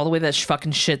that stuff, all the way that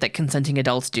fucking shit that consenting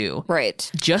adults do.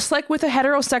 Right. Just like with a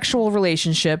heterosexual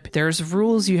relationship, there's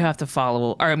rules you have to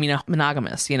follow. Or, I mean,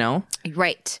 monogamous, you know?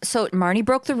 Right. So Marnie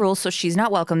broke the rules, so she's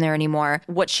not welcome there anymore.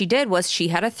 What she did was she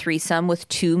had a threesome with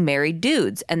 2 married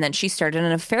dudes, and then she started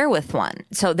an affair with one.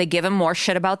 So they give him more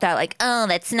shit about that, like, oh,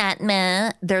 that's not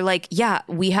meh. They're like, yeah,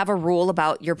 we have a rule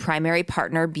about your primary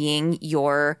partner being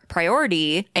your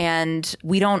priority, and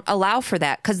we don't allow for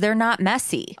that because they're not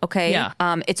messy, okay? Yeah.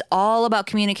 It's all about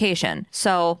communication.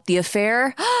 So the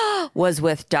affair was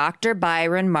with Dr.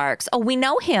 Byron Marks. Oh, we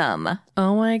know him.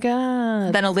 Oh my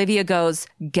God. Then Olivia goes,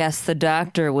 guess the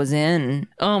doctor was in.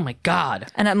 Oh my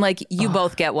God. And I'm like, you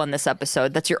both get one this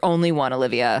episode. That's your only one,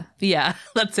 Olivia. Yeah,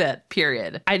 that's it.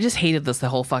 Period. I just hated the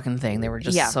whole fucking thing. They were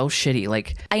just so shitty.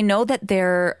 Like, I know that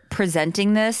they're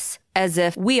presenting this as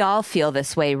if we all feel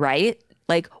this way, right?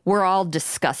 Like, we're all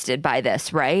disgusted by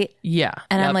this, right? yeah.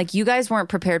 And I'm like, you guys weren't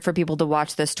prepared for people to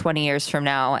watch this 20 years from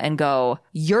now and go,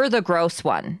 you're the gross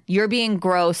one. You're being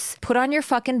gross. Put on your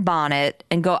fucking bonnet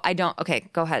and go, I don't. Okay,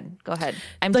 go ahead. Go ahead.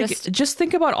 I'm like, just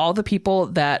think about all the people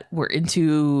that were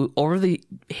into over the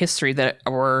history that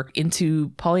were into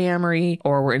polyamory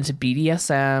or were into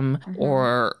BDSM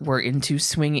or were into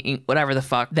swinging, whatever the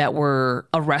fuck, that were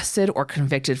arrested or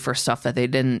convicted for stuff that they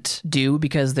didn't do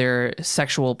because their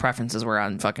sexual preferences were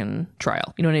on fucking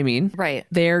trial. You know what I mean? Right.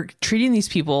 They're treating these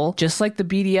people just like the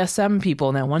BDSM people.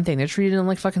 And that one thing, they're treating them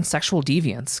like fucking sexual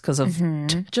deviants because of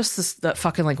just this that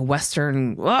fucking like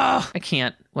Western. I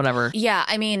can't. Whatever. Yeah,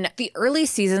 I mean, the early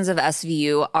seasons of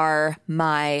SVU are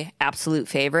my absolute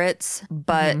favorites,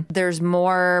 but there's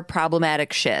more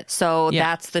problematic shit. So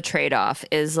that's the trade-off,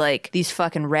 is like these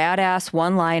fucking rad-ass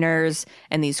one-liners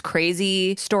and these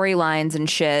crazy storylines and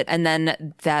shit, and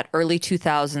then that early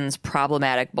 2000s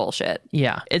problematic bullshit.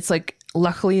 Yeah. It's like,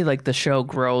 luckily, like the show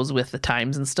grows with the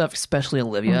times and stuff, especially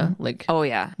Olivia. Like, Oh,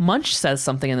 yeah. Munch says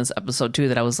something in this episode too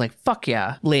that I was like, fuck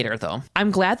yeah. Later though, I'm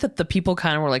glad that the people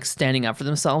kind of were like standing up for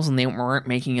themselves and they weren't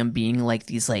making them being like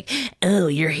these like, oh,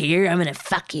 you're here, I'm gonna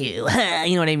fuck you.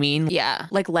 You know what I mean? Yeah.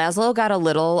 Like Laszlo got a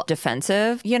little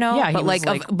defensive, you know? Yeah, he but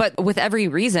was but with every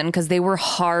reason, because they were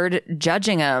hard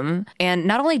judging him, and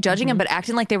not only judging him, but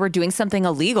acting like they were doing something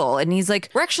illegal. And he's like,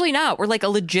 we're actually not. We're like a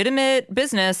legitimate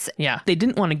business. Yeah. They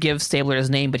didn't want to give Stabler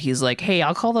his name, but he's like, hey,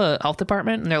 I'll call the health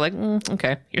department. And they're like,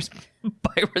 okay, here's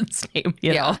Byron's name.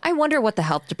 You know? I wonder what the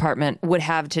health department would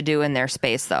have to do in their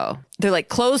space, though. They're like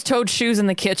closed-toed shoes in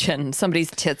the kitchen.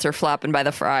 Somebody's tits are flopping by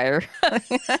the fryer.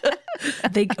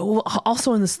 They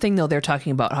also in this thing though, they're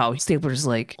talking about how Stabler's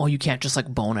like, oh, you can't just like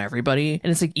bone everybody,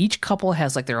 and it's like each couple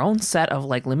has like their own set of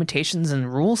like limitations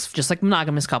and rules, just like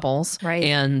monogamous couples, right?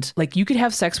 And like you could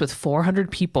have sex with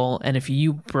 400 people, and if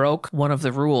you broke one of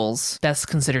the rules, that's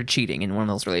considered cheating in one of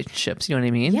those relationships. You know what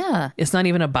I mean? Yeah. It's not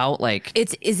even about like,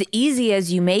 it's as easy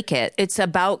as you make it. It's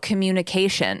about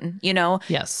communication, you know?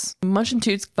 Yes. Munch and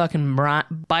Toots fucking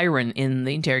Byron in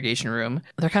the interrogation room.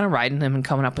 They're kind of riding him and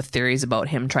coming up with theories about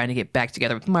him trying to get back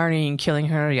together with Marnie and killing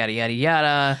her, yada, yada,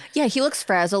 yada. Yeah, he looks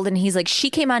frazzled and he's like, she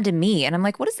came on to me. And I'm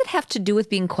like, what does it have to do with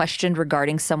being questioned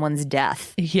regarding someone's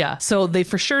death? Yeah. So they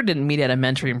for sure didn't meet at a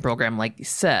mentoring program like you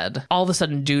said. All of a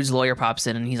sudden, dude's lawyer pops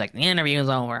in and he's like, the interview's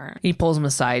over. He pulls him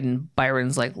aside and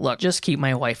Byron's like, look, just keep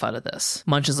my wife out of this.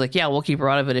 Munch is like, yeah, we'll keep her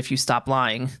out of it if you stop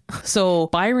lying. So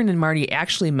Byron and Marty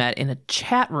actually met in a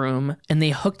chat room and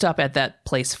they hooked up at that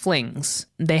place Flings.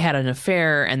 They had an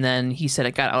affair and then he said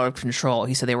it got out of control.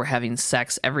 He said they were having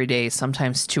sex every day,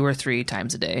 sometimes 2 or 3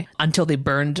 times a day, until they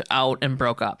burned out and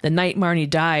broke up. The night Marnie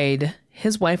died,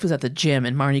 his wife was at the gym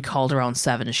and Marnie called around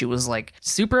 7 and she was like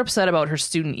super upset about her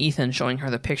student Ethan showing her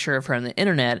the picture of her on the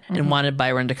internet and wanted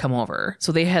Byron to come over.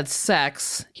 So they had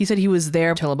sex. He said he was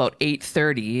there till about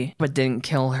 8:30 but didn't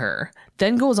kill her.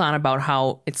 then goes on about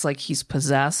how it's like he's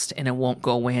possessed and it won't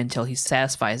go away until he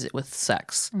satisfies it with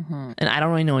sex. And I don't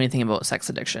really know anything about sex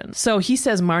addiction. So he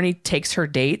says Marnie takes her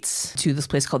dates to this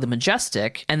place called the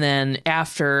Majestic. And then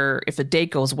after, if the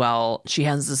date goes well, she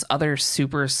has this other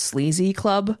super sleazy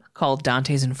club called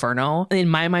Dante's Inferno. And in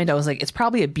my mind, I was like, it's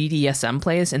probably a BDSM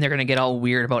place and they're going to get all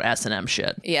weird about S&M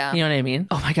shit. Yeah. You know what I mean?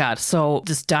 Oh my God. So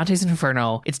this Dante's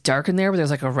Inferno, it's dark in there, but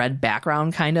there's like a red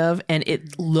background kind of, and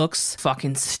it looks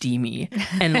fucking steamy.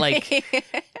 And like,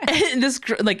 and this,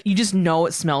 like, you just know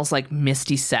it smells like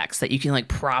misty sex that you can like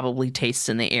probably taste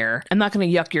in the air. I'm not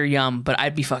going to yuck your yum, but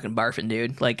I'd be fucking barfing,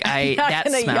 dude. Like that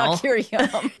smell. Yuck your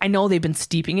yum. I know they've been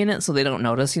steeping in it, so they don't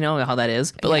notice, you know, how that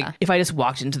is. But like, if I just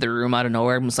walked into the room out of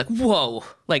nowhere, I'm just like, whoa,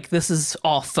 like this is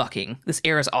all fucking. This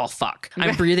air is all fuck.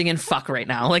 I'm breathing in fuck right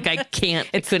now. Like I can't.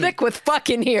 It's thick with fuck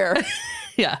in here.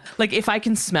 Yeah. Like if I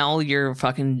can smell your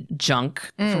fucking junk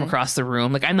from across the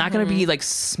room, like I'm not going to be like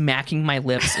smacking my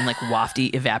lips in like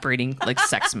wafty evaporating like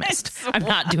sex mist. I'm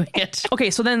not doing it.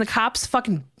 Okay. So then the cops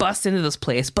fucking bust into this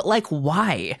place, but like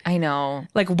why? I know.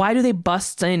 Like why do they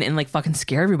bust in and like fucking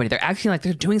scare everybody? They're acting like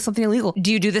they're doing something illegal.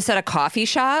 Do you do this at a coffee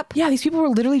shop? Yeah. These people were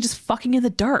literally just fucking in the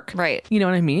dark. Right. You know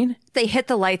what I mean? They hit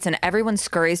the lights and everyone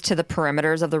scurries to the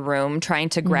perimeters of the room trying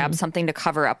to grab something to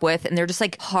cover up with. And they're just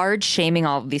like hard shaming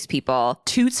all of these people.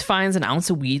 Toots finds an ounce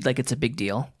of weed like it's a big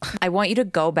deal. I want you to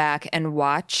go back and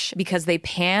watch because they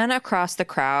pan across the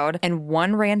crowd and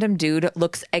one random dude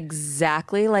looks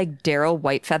exactly like Daryl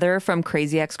Whitefeather from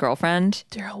Crazy Ex-Girlfriend.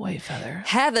 Daryl Whitefeather.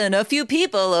 Having a few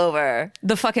people over.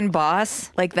 The fucking boss.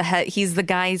 Like the head, he's the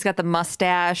guy, he's got the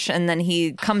mustache and then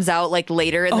he comes out like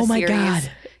later in the series. Oh my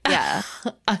God. Yeah.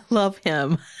 I love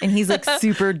him. And he's like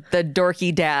super the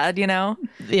dorky dad, you know?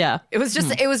 Yeah. It was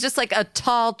just like a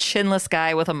tall, chinless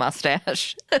guy with a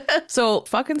mustache. So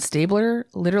fucking Stabler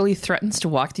literally threatens to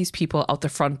walk these people out the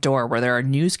front door where there are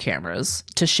news cameras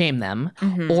to shame them.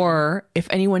 Or if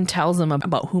anyone tells them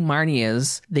about who Marnie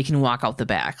is, they can walk out the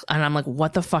back. And I'm like,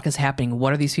 what the fuck is happening?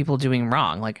 What are these people doing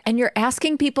wrong? Like, And you're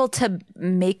asking people to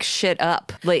make shit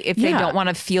up, like if they don't want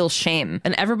to feel shame.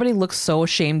 and everybody looks so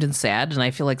ashamed and sad. And I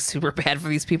feel like super bad for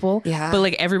these people. Yeah. But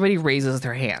like everybody raises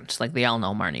their hand. Like they all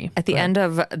know Marnie. At the end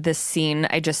of this scene,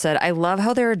 I just said, I love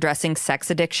how they're addressing sex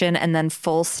addiction and then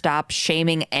full stop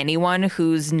shaming anyone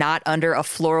who's not under a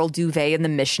floral duvet in the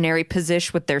missionary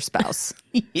position with their spouse.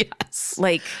 Yes.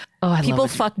 Like, Oh, I love people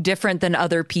it. fuck different than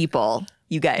other people,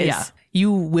 you guys. Yeah.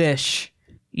 You wish.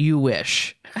 You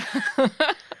wish.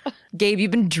 Gabe,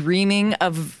 you've been dreaming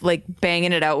of like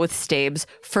banging it out with Stabes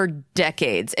for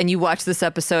decades. And you watch this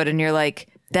episode and you're like,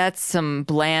 that's some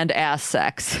bland ass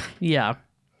sex. Yeah.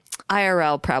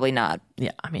 IRL, probably not.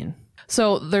 Yeah, I mean,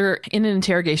 so they're in an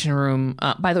interrogation room.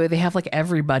 By the way, they have like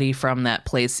everybody from that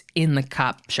place in the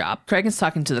cop shop. Cragen's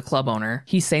talking to the club owner.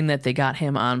 He's saying that they got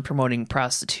him on promoting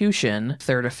prostitution,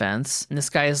 third offense. And this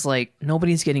guy is like,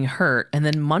 nobody's getting hurt. And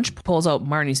then Munch pulls out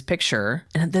Marnie's picture.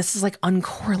 And this is like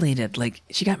uncorrelated. Like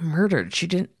she got murdered. She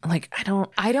didn't like, I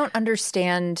don't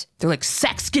understand. They're like,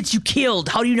 sex gets you killed.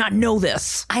 How do you not know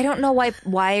this? I don't know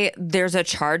why there's a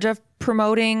charge of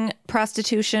promoting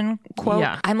prostitution, quote.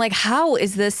 Yeah. I'm like, how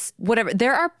is this whatever?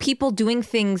 There are people doing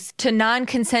things to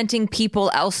non-consenting people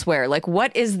elsewhere. Like,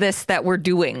 what is this that we're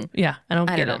doing? Yeah, I don't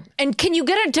get don't know. it. And can you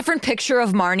get a different picture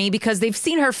of Marnie? Because they've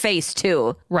seen her face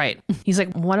too. Right. He's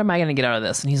like, what am I going to get out of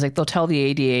this? And he's like, they'll tell the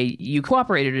ADA you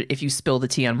cooperated if you spill the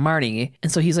tea on Marnie.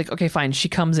 And so he's like, okay, fine. She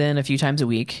comes in a few times a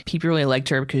week. People really liked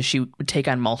her because she would take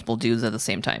on multiple dudes at the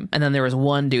same time. And then there was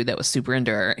one dude that was super into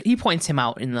her. He points him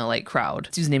out in the like crowd.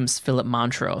 His name's Philip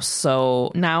Montrose.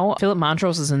 So now Philip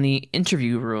Montrose is in the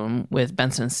interview room with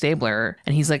Benson Stabler.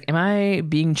 And he's like, am I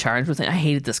being charged with it? I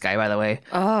hated this guy, by the way.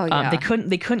 Oh, yeah.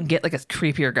 They couldn't get like a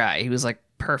creepier guy. He was like,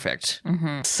 perfect.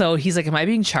 So he's like, am I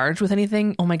being charged with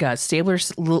anything? Oh my God. Stabler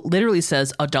literally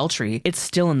says adultery. It's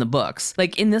still in the books.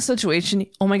 Like in this situation,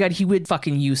 oh my God, he would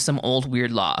fucking use some old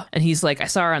weird law. And he's like, I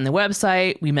saw her on the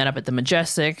website. We met up at the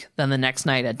Majestic. Then the next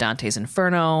night at Dante's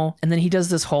Inferno. And then he does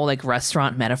this whole like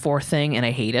restaurant metaphor thing. And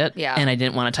I hate it. Yeah. And I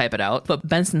didn't want to type it out. But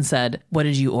Benson said, what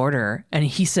did you order? And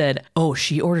he said, oh,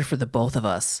 she ordered for the both of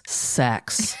us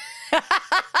sex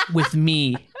with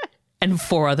me and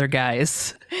 4 other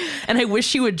guys. And I wish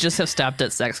she would just have stopped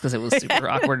at sex because it was super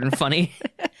awkward and funny.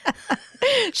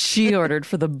 She ordered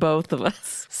for the both of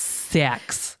us.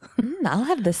 Sex. I'll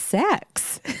have the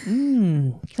sex.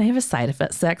 Can I have a side of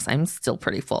it sex? I'm still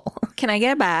pretty full. Can I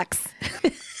get a box?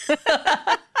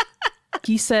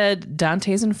 He said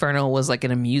Dante's Inferno was like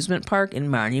an amusement park and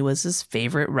Marnie was his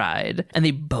favorite ride. And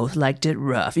they both liked it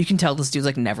rough. You can tell this dude's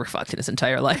like never fucked in his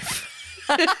entire life.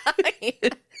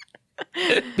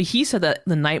 But he said that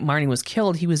the night Marnie was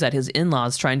killed, he was at his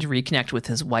in-laws trying to reconnect with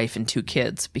his wife and 2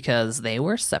 kids because they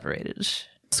were separated.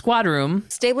 Squad room.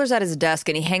 Stabler's at his desk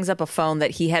and he hangs up a phone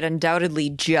that he had undoubtedly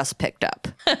just picked up.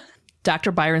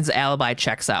 Dr. Byron's alibi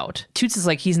checks out. Toots is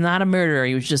like, he's not a murderer,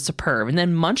 he was just a perv. And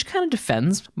then Munch kind of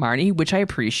defends Marnie, which I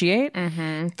appreciate.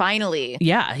 Finally.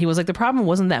 Yeah, he was like, the problem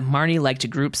wasn't that Marnie liked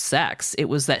group sex. It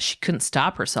was that she couldn't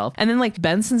stop herself. And then like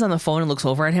Benson's on the phone and looks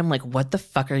over at him like, what the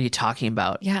fuck are you talking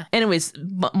about? Yeah. Anyways,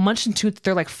 Munch and Toots,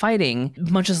 they're like fighting.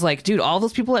 Munch is like, dude, all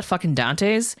those people at fucking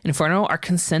Dante's Inferno are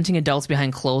consenting adults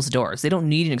behind closed doors. They don't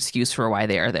need an excuse for why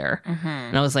they are there.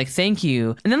 And I was like, thank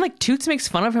you. And then like Toots makes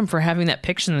fun of him for having that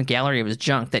picture in the gallery of his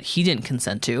junk that he didn't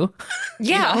consent to.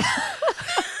 Yeah. You know?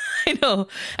 I know.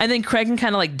 And then Craig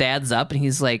kind of like dads up and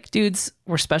he's like, dudes,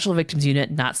 we're special victims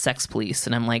unit, not sex police.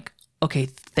 And I'm like, okay,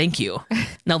 thank you.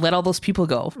 Now let all those people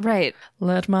go. Right.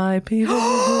 Let my people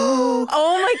go.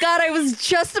 Oh my God, I was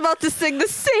just about to sing the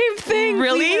same thing.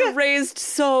 Really? We were raised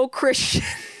so Christian.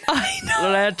 I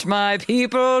know. Let my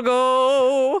people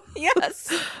go.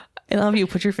 Yes. I love you.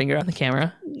 Put your finger on the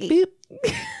camera. Beep.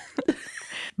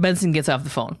 Benson gets off the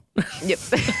phone. Yep.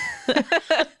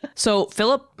 So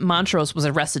Philip Montrose was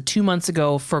arrested 2 months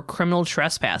ago for criminal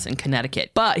trespass in Connecticut,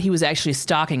 but he was actually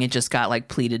stalking. It just got like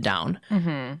pleaded down.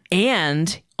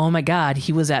 And oh my God,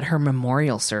 he was at her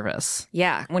memorial service.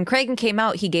 Yeah. When Cragen came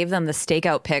out, he gave them the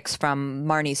stakeout pics from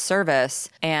Marnie's service.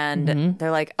 And they're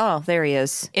like, oh, there he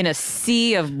is in a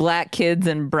sea of black kids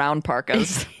in brown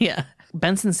parkas. Yeah.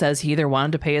 Benson says he either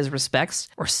wanted to pay his respects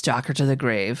or stalk her to the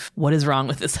grave. What is wrong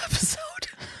with this episode?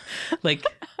 Like,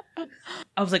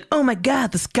 I was like, oh my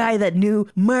God, this guy that knew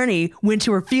Marnie went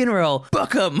to her funeral.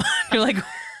 Book him. You're like,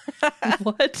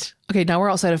 what? Okay, now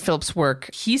we're outside of Philip's work.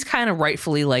 He's kind of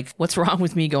rightfully like, what's wrong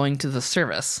with me going to the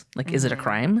service? Like, is it a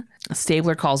crime?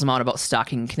 Stabler calls him out about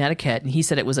stalking in Connecticut, and he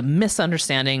said it was a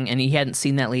misunderstanding and he hadn't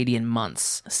seen that lady in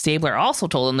months. Stabler also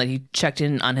told him that he checked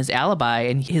in on his alibi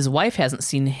and his wife hasn't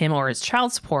seen him or his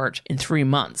child support in 3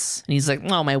 months. And he's like,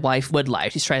 oh, my wife would lie.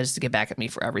 She tries to get back at me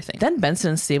for everything. Then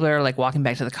Benson and Stabler are like walking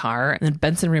back to the car, and then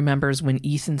Benson remembers when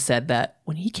Ethan said that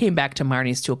when he came back to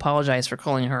Marnie's to apologize for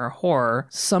calling her a whore,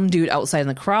 some dude outside in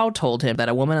the crowd told him that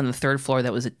a woman on the 3rd floor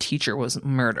that was a teacher was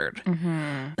murdered.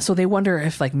 So they wonder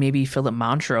if like maybe Philip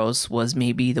Montrose was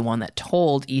maybe the one that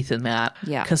told Ethan that.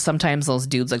 Yeah. Because sometimes those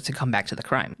dudes like to come back to the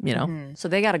crime, you know? So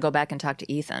they got to go back and talk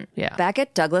to Ethan. Yeah. Back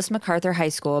at Douglas MacArthur High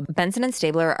School, Benson and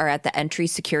Stabler are at the entry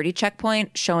security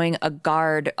checkpoint showing a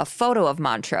guard a photo of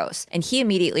Montrose. And he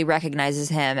immediately recognizes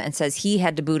him and says he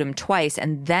had to boot him twice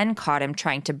and then caught him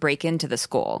trying to break into the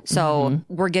school. So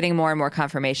we're getting more and more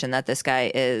confirmation that this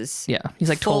guy is Yeah. He's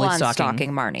like totally full-on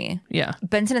stalking Marnie. Yeah.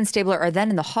 Benson and Stabler are then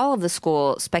in the hall of the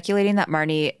school speculating that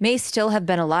Marnie may still have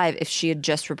been alive if she had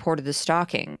just reported the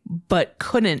stalking. But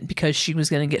couldn't because she was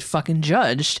going to get fucking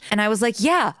judged. And I was like,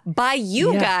 yeah, by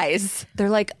you guys. They're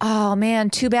like, oh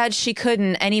man, too bad she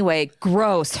couldn't. Anyway,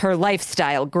 gross. Her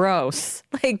lifestyle, gross.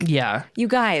 Like, Yeah. you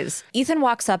guys. Ethan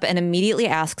walks up and immediately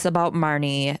asks about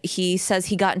Marnie. He says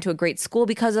he got into a great school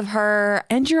because of her.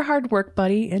 And your hard work,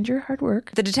 buddy. And your hard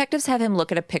work. The detectives have him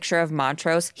look at a picture of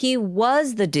Montrose. He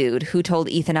was the dude who told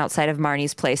Ethan outside of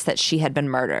Marnie's place that she had been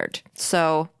murdered.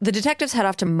 So the detectives head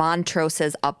off to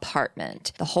Montrose's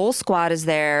apartment. The whole squad is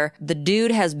there. The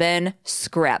dude has been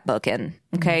scrapbooking.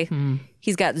 Okay.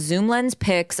 He's got zoom lens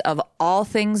pics of all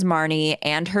things Marnie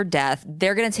and her death.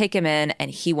 They're going to take him in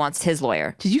and he wants his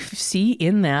lawyer. Did you see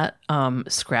in that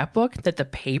scrapbook that the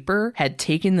paper had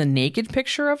taken the naked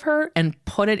picture of her and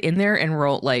put it in there and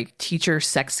wrote like teacher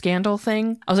sex scandal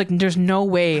thing? I was like, there's no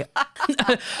way.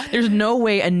 There's no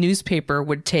way a newspaper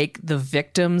would take the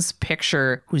victim's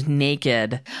picture who's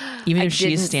naked, even if she's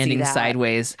didn't see standing that.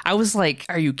 sideways. I was like,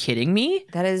 are you kidding me?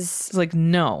 That is... It's like,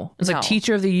 no. It's No. like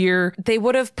teacher of the year. They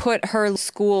would have put her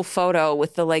school photo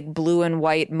with the like blue and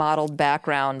white modeled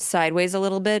background sideways a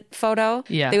little bit photo.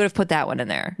 Yeah. They would have put that one in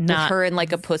there. Not- with her in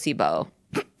like a pussy bow.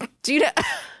 Do you know?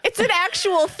 It's an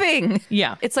actual thing.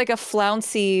 Yeah. It's like a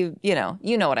flouncy, you know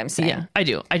what I'm saying. Yeah, I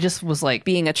do. I just was like,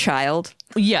 Being a child.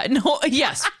 yeah, no,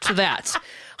 yes, to that.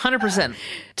 100%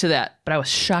 to that. But I was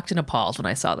shocked and appalled when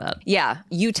I saw that. Yeah.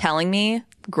 You telling me?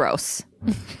 Gross.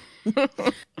 Did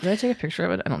I take a picture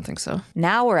of it? I don't think so.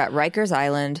 Now we're at Rikers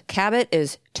Island. Cabot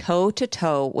is toe to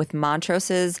toe with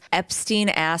Montrose's Epstein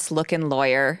ass looking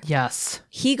lawyer. Yes.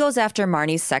 He goes after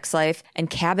Marnie's sex life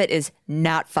and Cabot is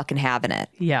not fucking having it.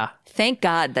 Yeah. Thank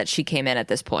God that she came in at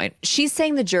this point. She's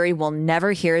saying the jury will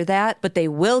never hear that, but they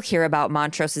will hear about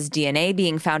Montrose's DNA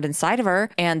being found inside of her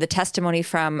and the testimony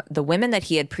from the women that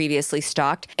he had previously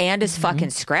stalked and his fucking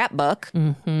scrapbook.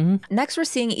 Next, we're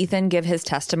seeing Ethan give his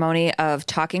testimony of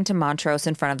talking to Montrose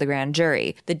in front of the grand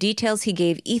jury. The details he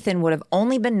gave Ethan would have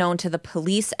only been known to the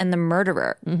police and the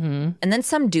murderer. And then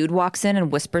some dude walks in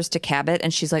and whispers to Cabot,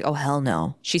 and she's like, oh, hell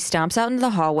no. She stomps out into the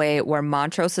hallway where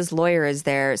Montrose's lawyer is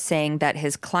there saying that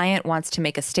his client wants to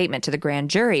make a statement to the grand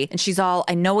jury. And she's all,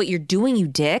 I know what you're doing, you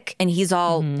dick. And he's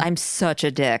all, I'm such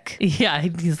a dick. Yeah,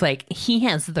 he's like, he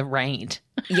has the right.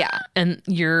 Yeah. And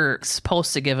you're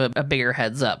supposed to give a bigger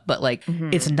heads up, but like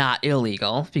it's not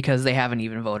illegal because they haven't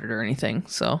even voted or anything.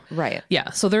 So, right.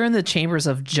 Yeah. So they're in the chambers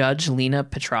of Judge Lena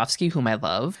Petrovsky, whom I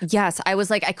love. Yes. I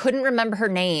was like, I couldn't remember her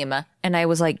name. And I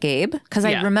was like, Gabe? Because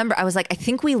I remember, I was like, I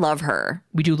think we love her.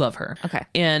 We do love her. Okay.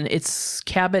 And it's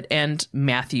Cabot and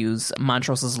Matthews,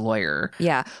 Montrose's lawyer.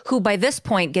 Yeah. Who by this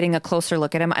point, getting a closer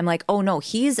look at him, I'm like, oh no,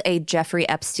 he's a Jeffrey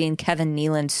Epstein, Kevin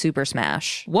Nealon super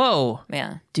smash. Whoa.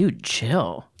 Yeah. Dude,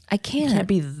 chill. I can't. Can't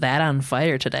be that on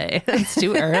fire today. It's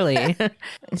too early. The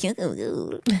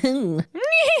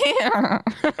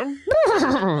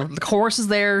chorus is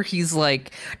there. He's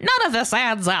like, none of this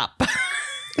adds up.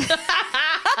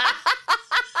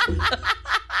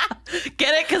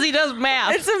 Get it? Because he does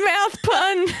math. It's a math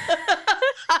pun.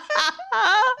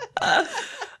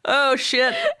 Oh,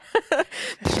 shit.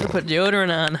 Should have put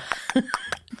deodorant on.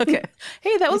 Okay.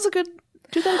 Hey, that was a good...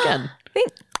 Do that again.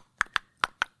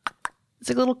 It's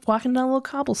like a little walking down a little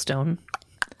cobblestone.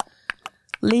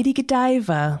 Lady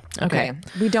Godiva. Okay.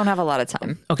 We don't have a lot of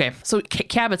time. Okay. So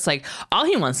Cabot's like, all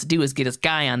he wants to do is get his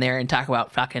guy on there and talk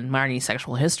about fucking Marnie's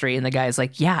sexual history. And the guy's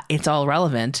like, yeah, it's all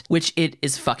relevant, which it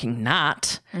is fucking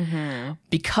not.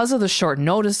 Because of the short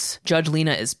notice, Judge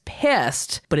Lena is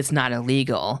pissed, but it's not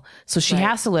illegal. So she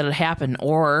has to let it happen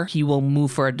or he will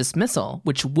move for a dismissal,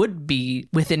 which would be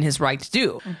within his right to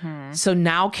do. So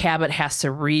now Cabot has to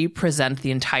re-present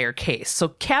the entire case. So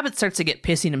Cabot starts to get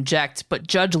pissy and object, but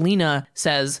Judge Lena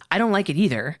says, I don't like it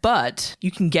either, but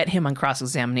you can get him on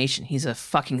cross-examination. He's a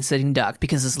fucking sitting duck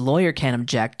because his lawyer can't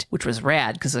object, which was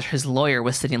rad because his lawyer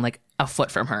was sitting like a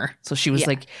foot from her. So she was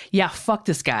like, yeah, fuck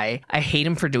this guy. I hate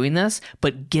him for doing this,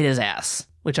 but get his ass.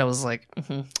 Which I was like,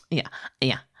 yeah.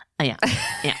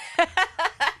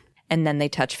 And then they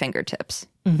touch fingertips.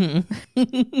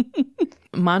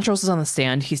 Montrose is on the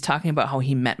stand. He's talking about how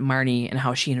he met Marnie and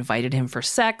how she invited him for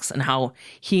sex and how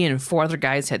he and 4 other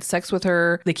guys had sex with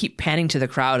her. They keep panning to the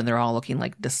crowd and they're all looking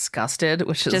like disgusted,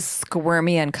 which is just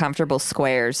squirmy, uncomfortable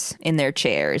squares in their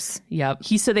chairs. Yep.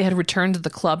 He said they had returned to the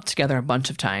club together a bunch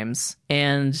of times.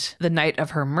 And the night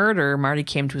of her murder, Marty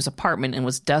came to his apartment and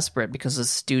was desperate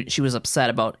because she was upset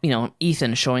about,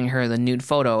 Ethan showing her the nude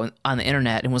photo on the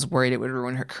internet and was worried it would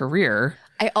ruin her career.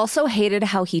 I also hated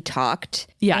how he talked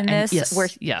in this, where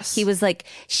he was like,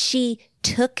 she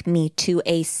took me to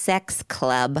a sex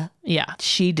club. Yeah,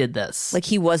 she did this. Like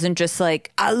he wasn't just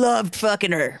like, I loved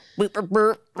fucking her.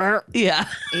 Yeah.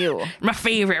 Ew. My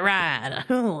favorite ride.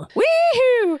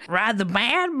 Woohoo! Ride the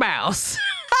Mad Mouse.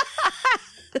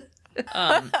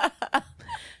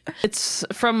 It's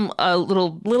from a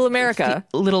Little America,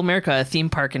 a theme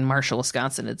park in Marshall,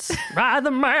 Wisconsin. It's Ride the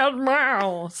Mad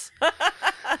Mouse.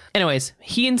 Anyways,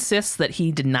 he insists that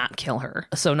he did not kill her.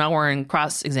 So now we're in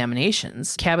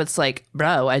cross-examinations. Cabot's like,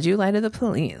 bro, why'd you lie to the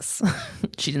police?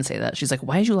 She didn't say that. She's like,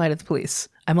 why'd you lie to the police?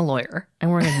 I'm a lawyer. I'm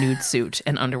wearing a nude suit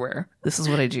and underwear. This is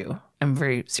what I do. I'm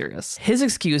very serious. His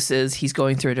excuse is he's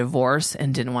going through a divorce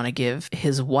and didn't want to give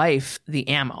his wife the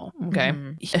ammo. Okay.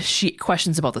 She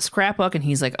questions about the scrapbook and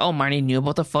he's like, oh, Marnie knew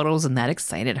about the photos and that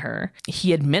excited her.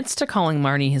 He admits to calling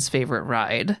Marnie his favorite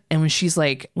ride. And when she's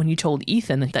like, when you told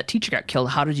Ethan that teacher got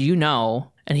killed, how did you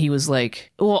know? And he was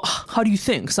like, well, how do you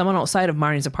think? Someone outside of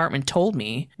Marnie's apartment told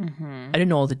me. I didn't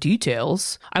know all the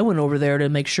details. I went over there to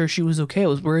make sure she was okay. I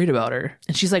was worried about her.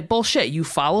 And she's like, bullshit. You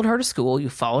followed her to school. You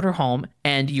followed her home.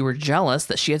 And you were jealous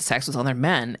that she had sex with other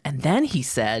men. And then he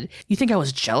said, you think I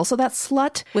was jealous of that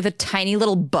slut? With a tiny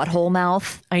little butthole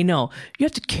mouth. I know. You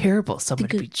have to care about someone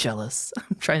to be jealous.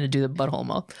 I'm trying to do the butthole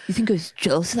mouth. You think I was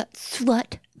jealous of that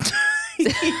slut? You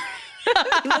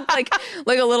look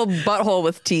like a little butthole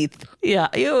with teeth. Yeah.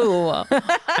 Ew.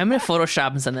 I'm going to Photoshop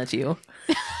and send that to you.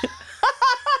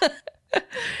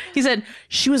 He said,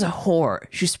 she was a whore.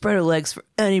 She spread her legs for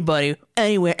anybody,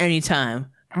 anywhere, anytime.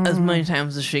 As many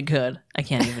times as she could. I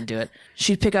can't even do it.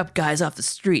 She'd pick up guys off the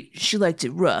street. She liked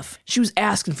it rough. She was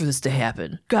asking for this to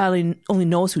happen. God only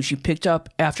knows who she picked up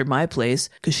after my place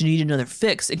because she needed another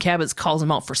fix. And Cabot calls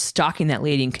him out for stalking that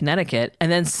lady in Connecticut and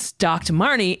then stalked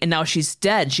Marnie and now she's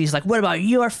dead. She's like, what about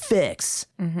your fix?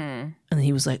 And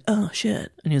he was like, oh,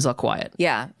 shit. And he was all quiet.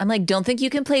 Yeah. I'm like, don't think you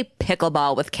can play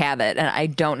pickleball with Cabot. And I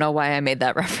don't know why I made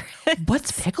that reference.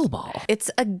 What's pickleball? It's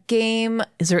a game.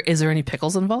 Is there any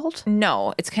pickles involved?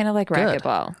 No, it's kind of like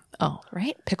racquetball. Oh.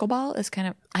 Right? Pickleball is kind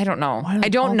of, I don't know. I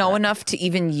don't know enough to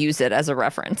even use it as a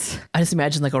reference. I just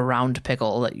imagine like a round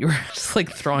pickle that you were just like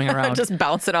throwing around. Just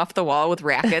bouncing off the wall with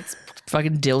rackets.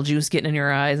 Fucking dill juice getting in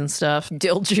your eyes and stuff.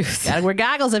 Dill juice. Gotta wear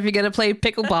goggles if you're gonna play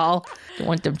pickleball. You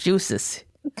want them juices.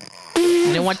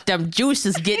 You don't want them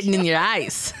juices getting in your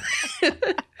eyes.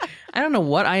 I don't know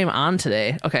what I am on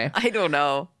today. Okay. I don't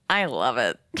know. I love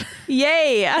it.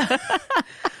 Yay.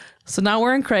 So now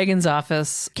we're in Cragen's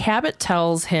office. Cabot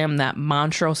tells him that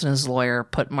Montrose and his lawyer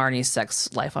put Marnie's sex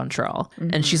life on trial. Mm-hmm.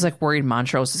 And she's like worried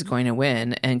Montrose is going to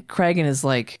win. And Cragen is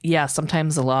like, yeah,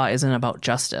 sometimes the law isn't about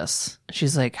justice.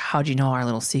 She's like, how'd you know our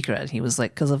little secret? And he was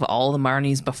like, because of all the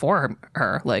Marnies before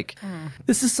her. Like,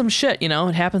 this is some shit, you know?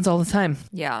 It happens all the time.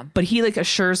 Yeah. But he like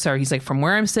assures her, he's like, from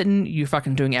where I'm sitting, you're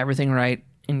fucking doing everything right.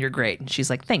 And you're great. And she's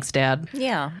like, thanks, Dad.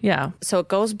 Yeah. Yeah. So it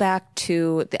goes back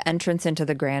to the entrance into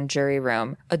the grand jury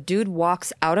room. A dude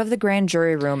walks out of the grand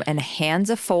jury room and hands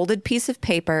a folded piece of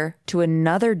paper to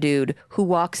another dude who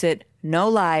walks it, no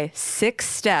lie, 6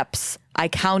 steps. I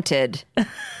counted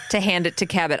to hand it to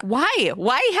Cabot. Why?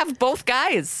 Why have both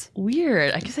guys?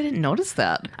 Weird. I guess I didn't notice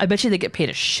that. I bet you they get paid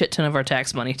a shit ton of our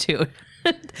tax money, too.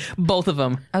 Both of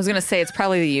them. I was going to say it's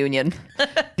probably the union,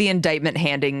 the indictment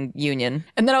handing union.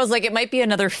 And then I was like, it might be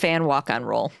another fan walk-on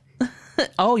role.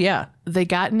 Oh, yeah. They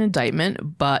got an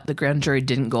indictment, but the grand jury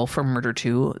didn't go for murder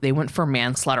 2. They went for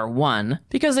manslaughter 1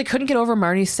 because they couldn't get over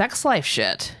Marnie's sex life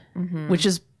shit, which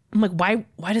is, I'm like,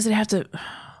 why does it have to,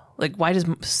 like, why does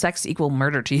sex equal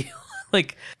murder to you?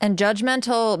 Like, and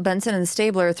judgmental Benson and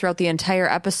Stabler throughout the entire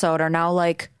episode are now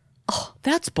like, oh,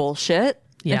 that's bullshit.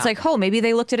 Yeah. It's like, oh, maybe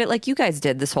they looked at it like you guys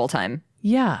did this whole time.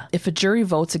 Yeah. If a jury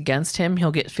votes against him, he'll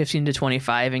get 15 to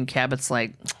 25, and Cabot's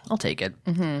like, I'll take it.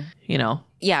 Mm-hmm. You know?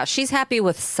 Yeah, she's happy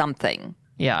with something.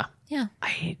 Yeah. Yeah.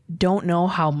 I don't know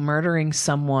how murdering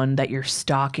someone that you're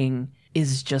stalking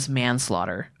is just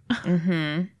manslaughter.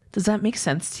 Mm-hmm. Does that make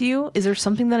sense to you? Is there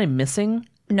something that I'm missing?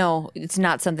 No, it's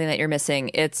not something that you're missing.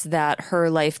 It's that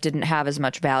her life didn't have as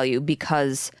much value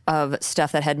because of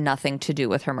stuff that had nothing to do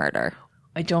with her murder.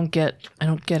 I don't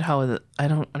understand how I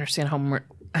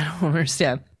don't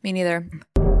understand. Me neither.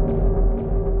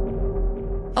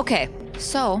 Okay,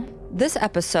 so this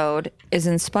episode is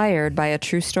inspired by a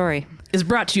true story. Is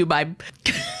brought to you by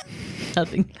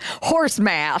nothing. Horse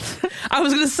math. I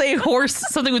was going to say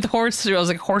something with horse. I was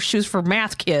like horseshoes for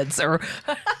math kids or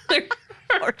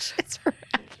horseshoes for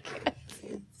math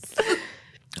kids.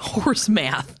 Horse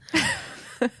math.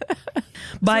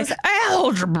 By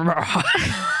algebra.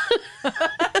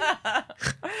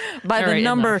 By the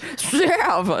number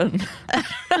 7.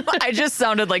 I just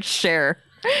sounded like Cher.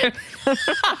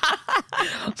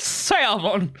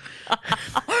 7.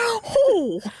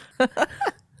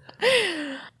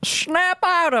 Snap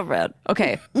out of it.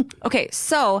 Okay,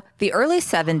 so the early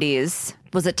 70s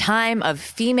was a time of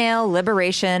female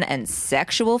liberation and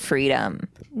sexual freedom.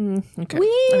 Okay. Woo!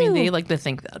 I mean, they like to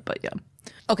think that, but yeah.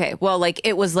 Okay, well, like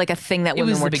it was like a thing that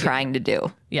women were trying to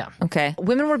do. Yeah. Okay.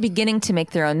 Women were beginning to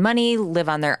make their own money, live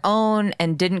on their own,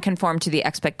 and didn't conform to the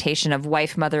expectation of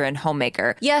wife, mother, and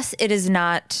homemaker. Yes, it is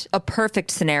not a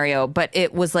perfect scenario, but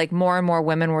it was like more and more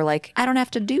women were like, I don't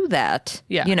have to do that.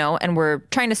 Yeah. You know, and were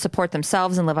trying to support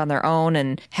themselves and live on their own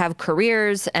and have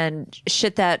careers and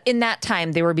shit that in that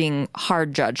time they were being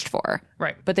hard judged for.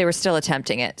 Right. But they were still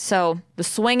attempting it. So the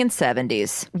swinging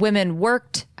 70s, women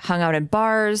worked, hung out in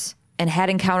bars, and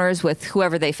had encounters with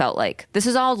whoever they felt like. This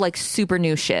is all like super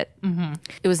new shit. Mm-hmm.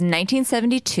 It was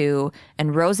 1972,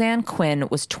 and Roseanne Quinn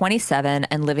was 27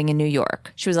 and living in New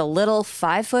York. She was a little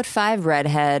 5'5"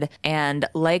 redhead and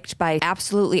liked by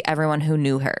absolutely everyone who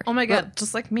knew her. Oh my God,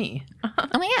 just like me.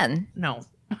 Oh man. No.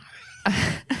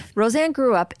 Roseanne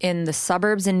grew up in the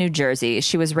suburbs in New Jersey.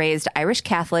 She was raised Irish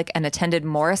Catholic and attended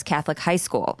Morris Catholic High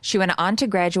School. She went on to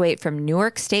graduate from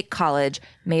Newark State College,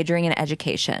 majoring in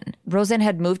education. Roseanne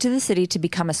had moved to the city to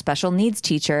become a special needs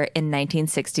teacher in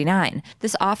 1969.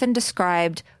 This often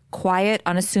described quiet,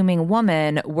 unassuming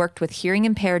woman worked with hearing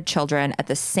impaired children at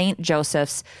the St.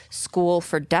 Joseph's School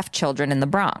for Deaf Children in the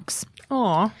Bronx.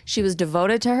 Aw. She was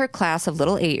devoted to her class of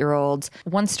little 8-year-olds.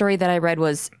 One story that I read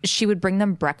was she would bring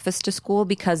them breakfast to school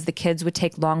because the kids would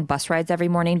take long bus rides every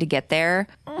morning to get there.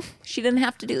 She didn't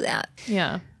have to do that.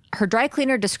 Yeah. Her dry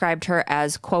cleaner described her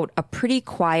as, quote, a pretty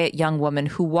quiet young woman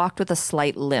who walked with a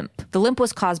slight limp. The limp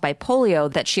was caused by polio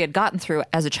that she had gotten through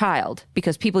as a child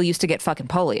because people used to get fucking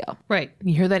polio. Right.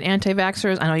 You hear that,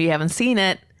 anti-vaxxers? I know you haven't seen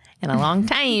it in a long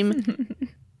time.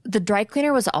 The dry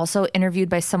cleaner was also interviewed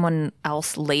by someone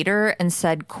else later and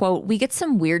said, quote, "We get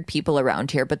some weird people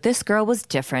around here, but this girl was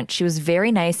different. She was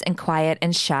very nice and quiet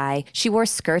and shy. She wore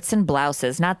skirts and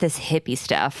blouses, not this hippie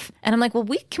stuff." And I'm like, well,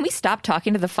 can we stop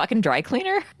talking to the fucking dry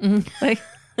cleaner? Like,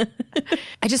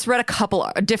 I just read a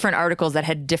couple different articles that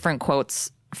had different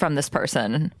quotes from this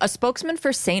person. A spokesman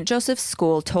for St. Joseph's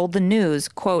School told the news,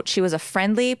 quote, "She was a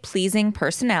friendly, pleasing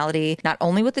personality, not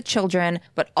only with the children,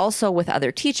 but also with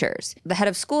other teachers." The head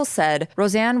of school said,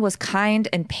 "Roseanne was kind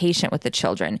and patient with the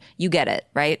children. You get it,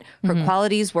 right? Her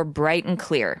qualities were bright and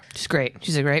clear. She's great.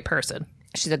 She's a great person.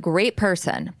 She's a great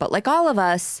person. But like all of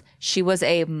us, she was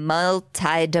a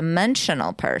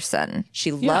multi-dimensional person.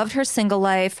 She loved her single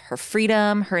life, her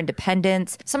freedom, her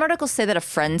independence. Some articles say that a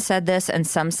friend said this and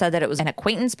some said that it was an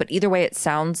acquaintance, but either way, it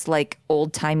sounds like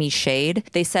old-timey shade.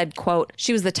 They said, quote,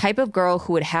 "She was the type of girl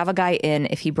who would have a guy in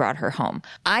if he brought her home."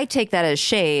 I take that as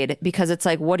shade because it's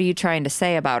like, what are you trying to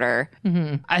say about her?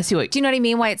 I see what... Do you know what I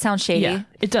mean? Why it sounds shady? Yeah,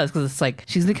 it does, because it's like,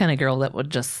 she's the kind of girl that would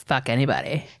just fuck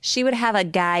anybody. She would have a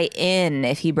guy in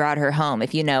if he brought her home,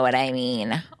 if you know what I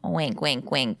mean. Wink,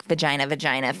 wink, wink. Vagina,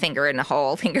 vagina. Finger in the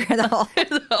hole. Finger in the hole.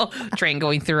 Train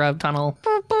going through a tunnel.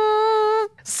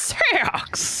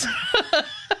 Sex.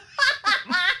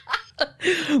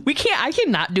 I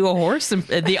cannot do a horse. And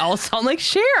they all sound like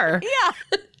Cher. Yeah.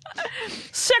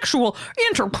 Sexual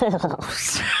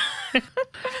intercourse.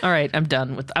 All right, I'm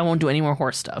done with. I won't do any more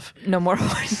horse stuff. No more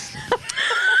horse.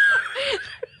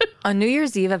 On New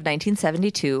Year's Eve of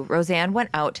 1972, Roseanne went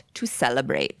out to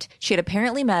celebrate. She had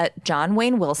apparently met John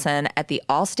Wayne Wilson at the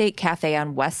Allstate Cafe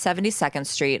on West 72nd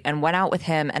Street and went out with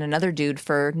him and another dude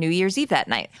for New Year's Eve that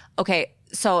night. Okay,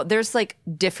 so there's like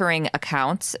differing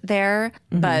accounts there,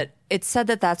 but it's said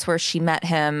that that's where she met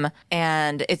him.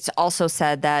 And it's also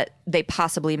said that they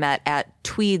possibly met at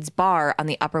Tweed's Bar on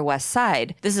the Upper West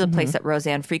Side. This is a place that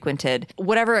Roseanne frequented.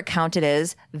 Whatever account it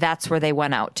is, that's where they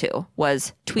went out to,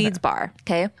 was Tweed's Bar.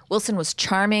 Okay. Wilson was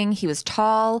charming. He was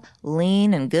tall,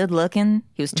 lean, and good looking.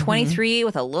 He was 23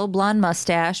 with a little blonde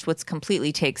mustache, which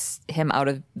completely takes him out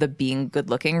of the being good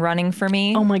looking running for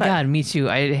me. Oh my God, me too.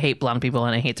 I hate blonde people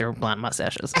and I hate their blonde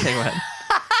mustaches. Okay, go ahead.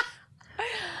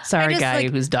 Sorry, guy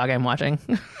whose dog I'm watching.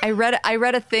 I read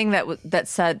a thing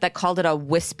that called it a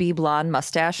wispy blonde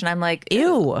mustache, and I'm like,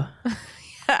 ew.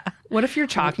 Yeah. What if you're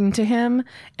talking to him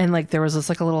and like there was this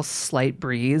like a little slight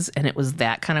breeze and it was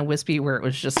that kind of wispy where it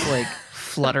was just like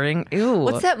fluttering? Ew.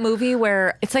 What's that movie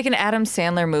where it's like an Adam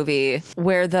Sandler movie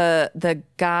where the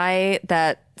guy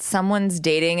that someone's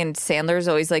dating and Sandler's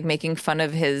always like making fun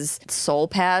of his soul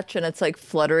patch and it's like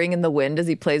fluttering in the wind as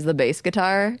he plays the bass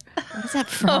guitar? What is that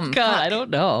from? Oh God, I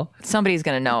don't know. Somebody's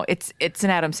gonna know. It's an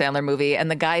Adam Sandler movie,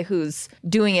 and the guy who's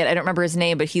doing it, I don't remember his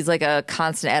name, but he's like a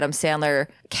constant Adam Sandler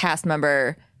cast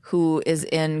member who is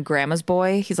in Grandma's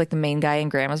Boy. He's like the main guy in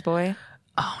Grandma's Boy.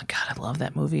 Oh my God, I love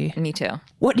that movie. Me too.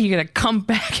 What, are you gonna come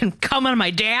back and come on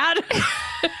my dad?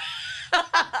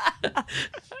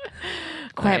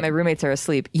 Quiet, right. My roommates are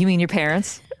asleep. You mean your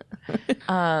parents?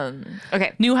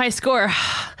 Okay. New high score.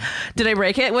 Did I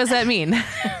break it? What does that mean?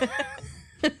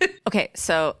 Okay,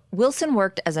 so Wilson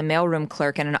worked as a mailroom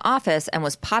clerk in an office and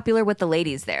was popular with the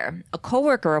ladies there. A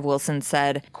coworker of Wilson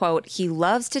said, quote, "He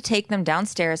loves to take them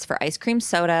downstairs for ice cream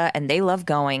soda and they love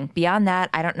going. Beyond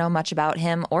that, I don't know much about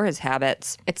him or his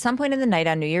habits." At some point in the night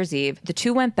on New Year's Eve, the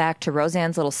two went back to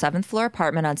Roseanne's little 7th floor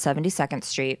apartment on 72nd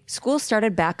Street. School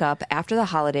started back up after the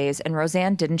holidays and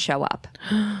Roseanne didn't show up.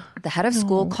 The head of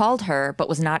school called her but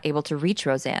was not able to reach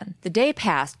Roseanne. The day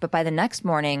passed, but by the next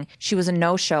morning, she was a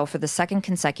no-show for the second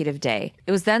consecutive day.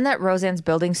 It was then that Roseanne's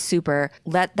building super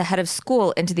let the head of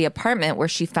school into the apartment where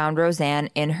she found Roseanne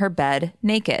in her bed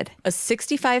naked. A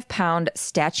 65-pound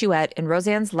statuette in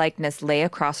Roseanne's likeness lay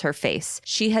across her face.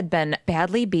 She had been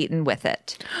badly beaten with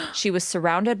it. She was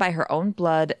surrounded by her own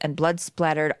blood and blood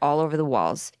splattered all over the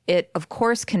walls. It, of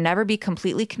course, can never be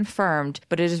completely confirmed,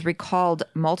 but it is recalled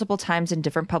multiple times in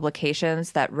different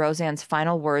publications that Roseanne's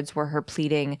final words were her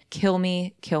pleading, kill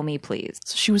me, please."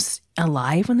 So she was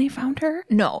alive when they found her?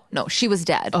 No, she was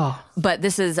dead. Oh. But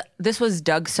this was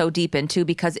dug so deep into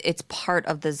because it's part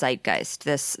of the zeitgeist,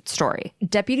 this story.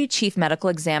 Deputy Chief Medical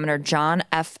Examiner John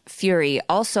F. Fury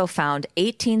also found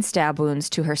 18 stab wounds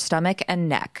to her stomach and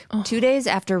neck. 2 days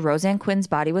after Roseanne Quinn's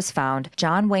body was found,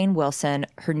 John Wayne Wilson,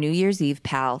 her New Year's Eve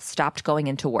pal, stopped going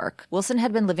into work. Wilson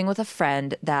had been living with a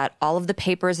friend that all of the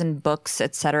papers and books,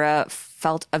 etc.,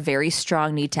 felt a very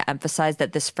strong need to emphasize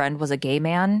that this friend was a gay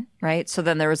man, right? So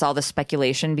then there was all this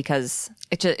speculation because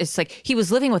it's like he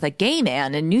was living with a gay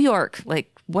man in New York.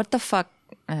 Like, what the fuck?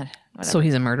 So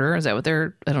he's a murderer? Is that what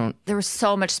I don't... There was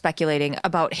so much speculating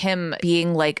about him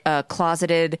being like a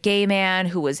closeted gay man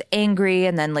who was angry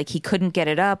and then like he couldn't get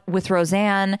it up with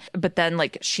Roseanne, but then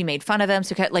like she made fun of him.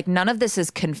 So like none of this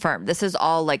is confirmed. This is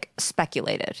all like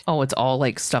speculated. Oh, it's all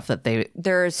like stuff that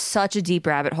There's such a deep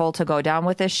rabbit hole to go down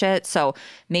with this shit. So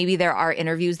maybe there are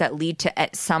interviews that lead to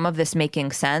some of this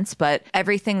making sense, but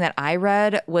everything that I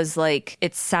read was like,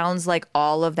 it sounds like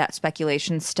all of that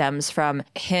speculation stems from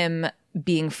him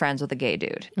being friends with a gay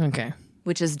dude. Okay.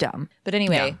 Which is dumb. But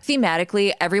anyway,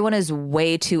 thematically, everyone is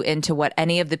way too into what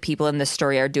any of the people in this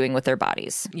story are doing with their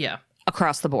bodies. Yeah.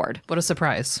 Across the board. What a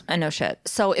surprise. I know shit.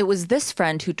 So it was this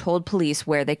friend who told police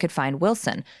where they could find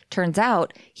Wilson. Turns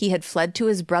out he had fled to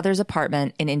his brother's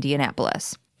apartment in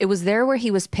Indianapolis. It was there where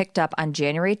he was picked up on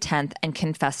January 10th and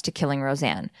confessed to killing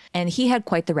Roseanne. And he had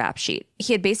quite the rap sheet.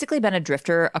 He had basically been a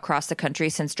drifter across the country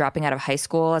since dropping out of high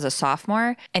school as a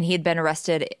sophomore, and he had been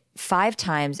arrested 5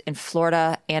 times in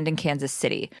Florida and in Kansas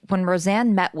City. When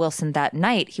Roseanne met Wilson that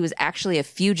night, he was actually a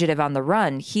fugitive on the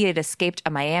run. He had escaped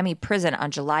a Miami prison on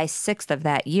July 6th of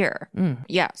that year.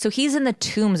 Yeah. So he's in the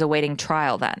Tombs awaiting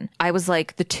trial then. I was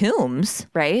like, the Tombs,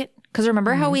 right? Because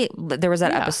remember how there was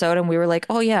that episode and we were like,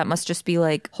 oh yeah, it must just be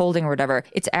like holding or whatever.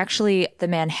 It's actually the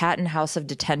Manhattan House of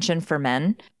Detention for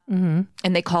Men. Mm-hmm.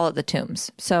 And they call it the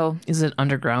Tombs. So is it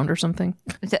underground or something?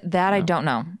 That I don't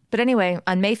know. But anyway,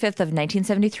 on May 5th of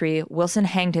 1973, Wilson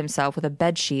hanged himself with a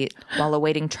bedsheet while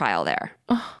awaiting trial there.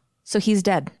 So he's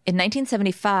dead. In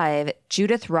 1975,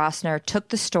 Judith Rosner took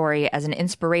the story as an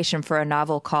inspiration for a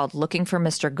novel called Looking for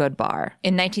Mr. Goodbar.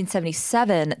 In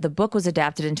 1977, the book was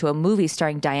adapted into a movie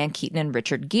starring Diane Keaton and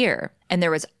Richard Gere. And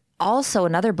there was also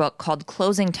another book called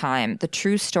Closing Time, the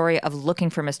true story of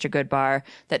Looking for Mr. Goodbar,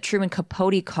 that Truman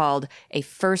Capote called a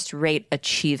first-rate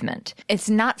achievement. It's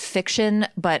not fiction,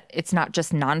 but it's not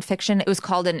just nonfiction. It was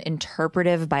called an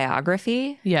interpretive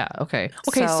biography. Yeah, okay.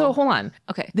 Okay, so hold on.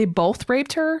 Okay. They both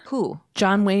raped her? Who?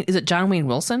 John Wayne. Is it John Wayne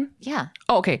Wilson? Yeah.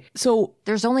 Oh, okay. So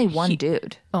there's only one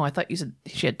dude. Oh, I thought you said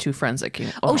she had 2 friends that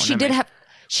came.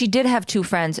 She did have 2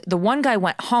 friends. The one guy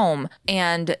went home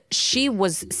and she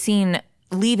was seen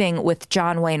leaving with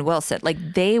John Wayne Wilson. Like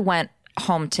they went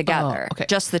home together,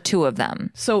 just the 2 of them.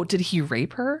 So did he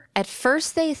rape her? At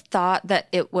first they thought that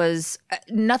it was,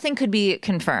 nothing could be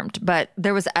confirmed, but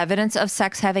there was evidence of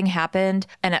sex having happened.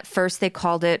 And at first they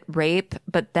called it rape,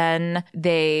 but then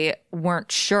they weren't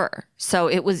sure. So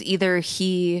it was either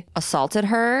he assaulted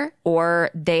her or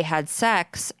they had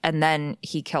sex and then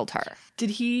he killed her. Did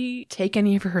he take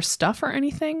any of her stuff or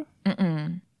anything?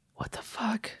 What the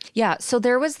fuck? Yeah. So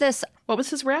there was this. What was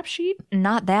his rap sheet?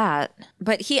 Not that.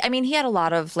 But he had a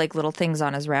lot of like little things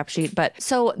on his rap sheet. But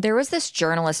so there was this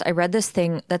journalist. I read this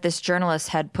thing that this journalist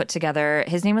had put together.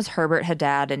 His name was Herbert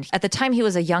Haddad. And at the time he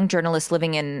was a young journalist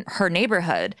living in her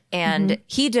neighborhood. And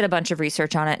he did a bunch of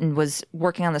research on it and was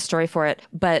working on the story for it.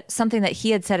 But something that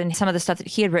he had said in some of the stuff that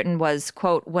he had written was,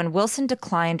 quote, when Wilson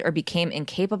declined or became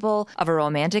incapable of a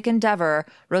romantic endeavor,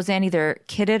 Roseanne either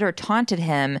kidded or taunted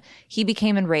him. He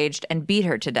became enraged and beat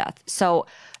her to death. So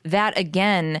that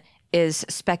again is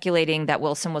speculating that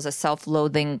Wilson was a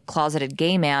self-loathing, closeted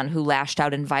gay man who lashed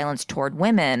out in violence toward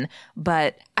women.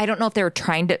 But I don't know if they were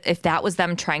if that was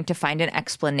them trying to find an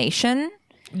explanation.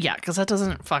 Yeah, because that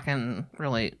doesn't fucking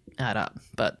really add up.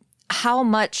 But how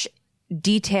much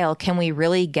detail can we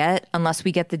really get unless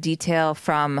we get the detail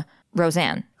from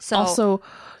Roseanne? So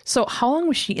how long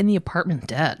was she in the apartment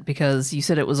dead? Because you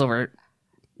said it was over.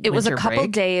 It was a couple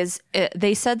days.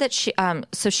 They said that she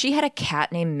had a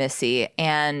cat named Missy,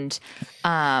 and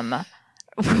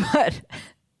what?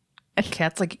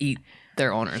 Cats like eat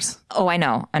their owners. Oh, I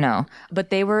know. But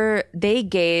they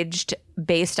gauged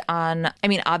based on, I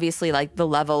mean, obviously like the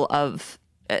level of,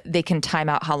 they can time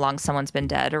out how long someone's been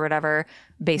dead or whatever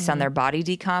based on their body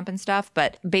decomp and stuff.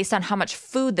 But based on how much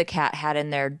food the cat had in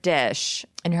their dish,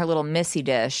 in her little Missy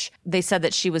dish, they said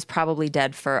that she was probably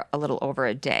dead for a little over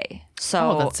a day.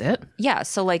 So that's it? Yeah.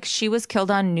 So like she was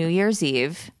killed on New Year's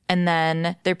Eve. And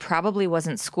then there probably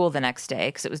wasn't school the next day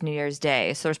because it was New Year's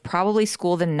Day. So there's probably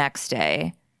school the next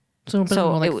day. So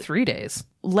like 3 days.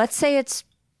 Let's say it's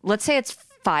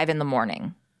 5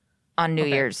 a.m. on New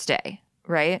Year's Day.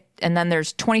 Right. And then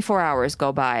there's 24 hours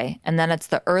go by. And then it's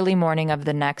the early morning of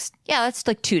the next. Yeah, that's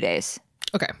like 2 days.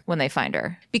 Okay. When they find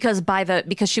her. Because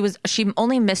she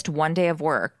only missed 1 day of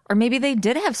work. Or maybe they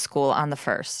did have school on the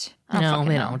 1st. No,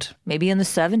 they don't. Maybe in the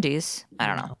 70s. I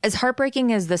don't know. As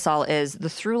heartbreaking as this all is, the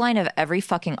through line of every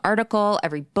fucking article,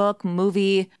 every book,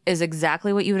 movie is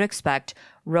exactly what you would expect.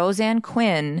 Roseanne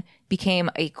Quinn became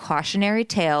a cautionary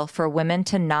tale for women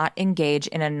to not engage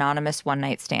in anonymous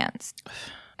one-night stands.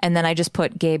 And then I just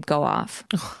put Gabe, go off.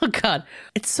 Oh, God.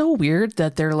 It's so weird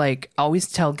that they're like,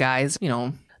 always tell guys, you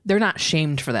know, they're not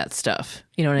shamed for that stuff.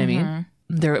 You know what I mean?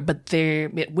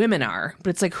 Women are. But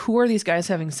it's like, who are these guys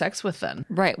having sex with then?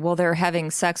 Right. Well, they're having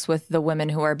sex with the women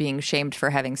who are being shamed for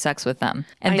having sex with them.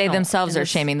 And they themselves are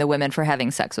shaming the women for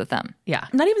having sex with them. Yeah.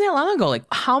 Not even that long ago. Like,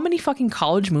 how many fucking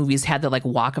college movies had that, like,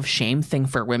 walk of shame thing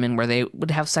for women where they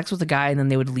would have sex with a guy and then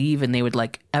they would leave and they would,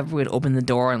 like, everyone would open the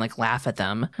door and, like, laugh at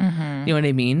them. You know what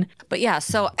I mean? But yeah,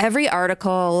 so every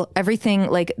article, everything,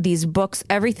 like these books,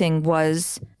 everything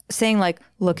was saying like,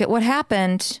 look at what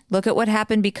happened. Look at what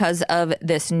happened because of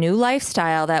this new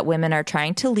lifestyle that women are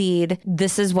trying to lead.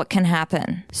 This is what can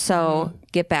happen. So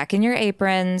get back in your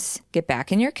aprons, get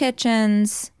back in your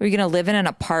kitchens. Are you going to live in an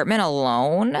apartment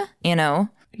alone? You know?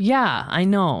 Yeah, I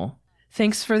know.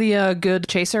 Thanks for the good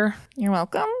chaser. You're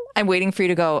welcome. I'm waiting for you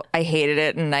to go, I hated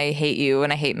it and I hate you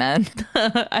and I hate men.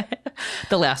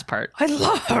 The last part. I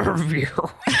love you.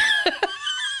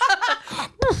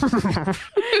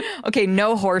 Okay,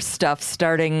 no horse stuff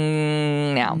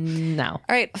starting now. No. All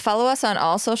right, follow us on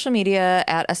all social media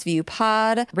at SVU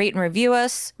Pod. Rate and review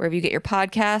us wherever you get your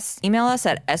podcasts. Email us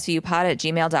at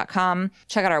svupod@gmail.com.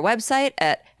 Check out our website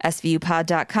at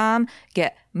svupod.com.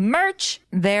 Get merch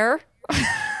there.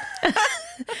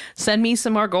 Send me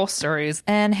some more ghost stories.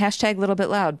 And hashtag little bit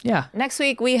loud. Yeah. Next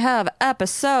week we have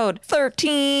episode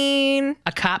 13.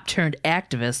 A cop turned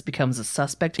activist becomes a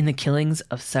suspect in the killings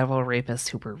of several rapists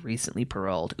who were recently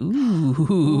paroled.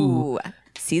 Ooh.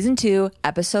 Season 2,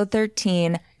 episode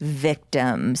 13,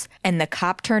 Victims. And the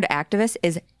cop turned activist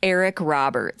is Eric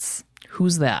Roberts.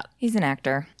 Who's that? He's an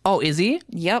actor. Oh, is he?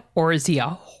 Yep. Or is he a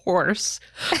horse?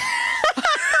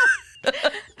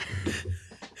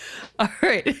 All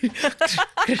right.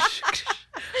 The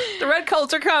red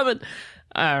coats are coming.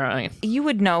 All right. You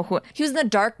would know who he was in The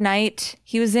Dark Knight.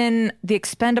 He was in The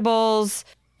Expendables.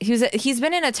 He's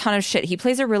been in a ton of shit. He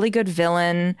plays a really good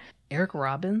villain. Eric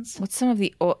Robbins? What's some of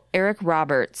the Eric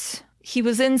Roberts? He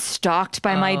was in Stalked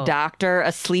by My Doctor, A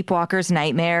Sleepwalker's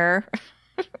Nightmare.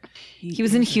 He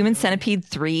was in Human Centipede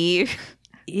 3.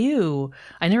 Ew.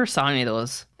 I never saw any of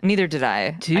those. Neither did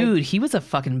I. Dude, he was a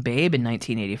fucking babe in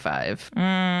 1985.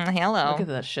 Hello. Look at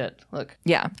that shit. Look.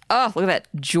 Yeah. Oh, look at that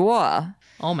jaw.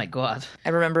 Oh my God. I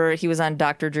remember he was on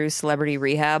Dr. Drew's Celebrity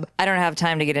Rehab. I don't have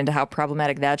time to get into how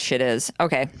problematic that shit is.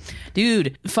 Okay.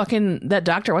 Dude, fucking that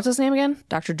doctor, what's his name again?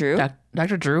 Dr. Drew?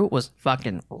 Dr. Drew was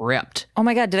fucking ripped. Oh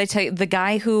my God, did I tell you, the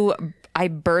guy who I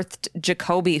birthed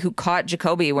Jacoby, who caught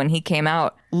Jacoby when he came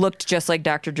out, looked just like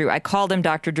Dr. Drew. I called him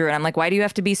Dr. Drew, and I'm like, why do you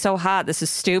have to be so hot? This is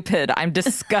stupid. I'm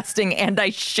disgusting, and I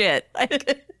shit.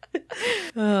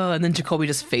 Oh, and then Jacoby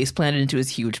just face planted into his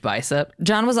huge bicep.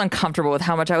 John was uncomfortable with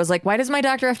how much I was like, why does my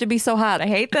doctor have to be so hot? I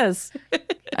hate this.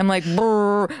 I'm like,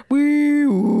 brr, wee,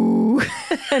 woo.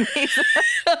 And he's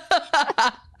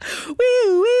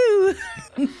woo,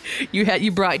 woo.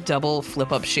 You brought double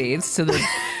flip up shades to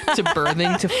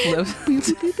birthing to flip.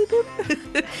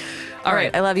 All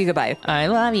right. I love you. Goodbye. I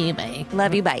love you. Bye.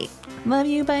 Love you. Bye. Love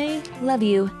you. Bye. Love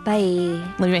you.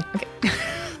 Bye. Love you. Bye. Okay.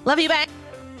 Love you. Bye.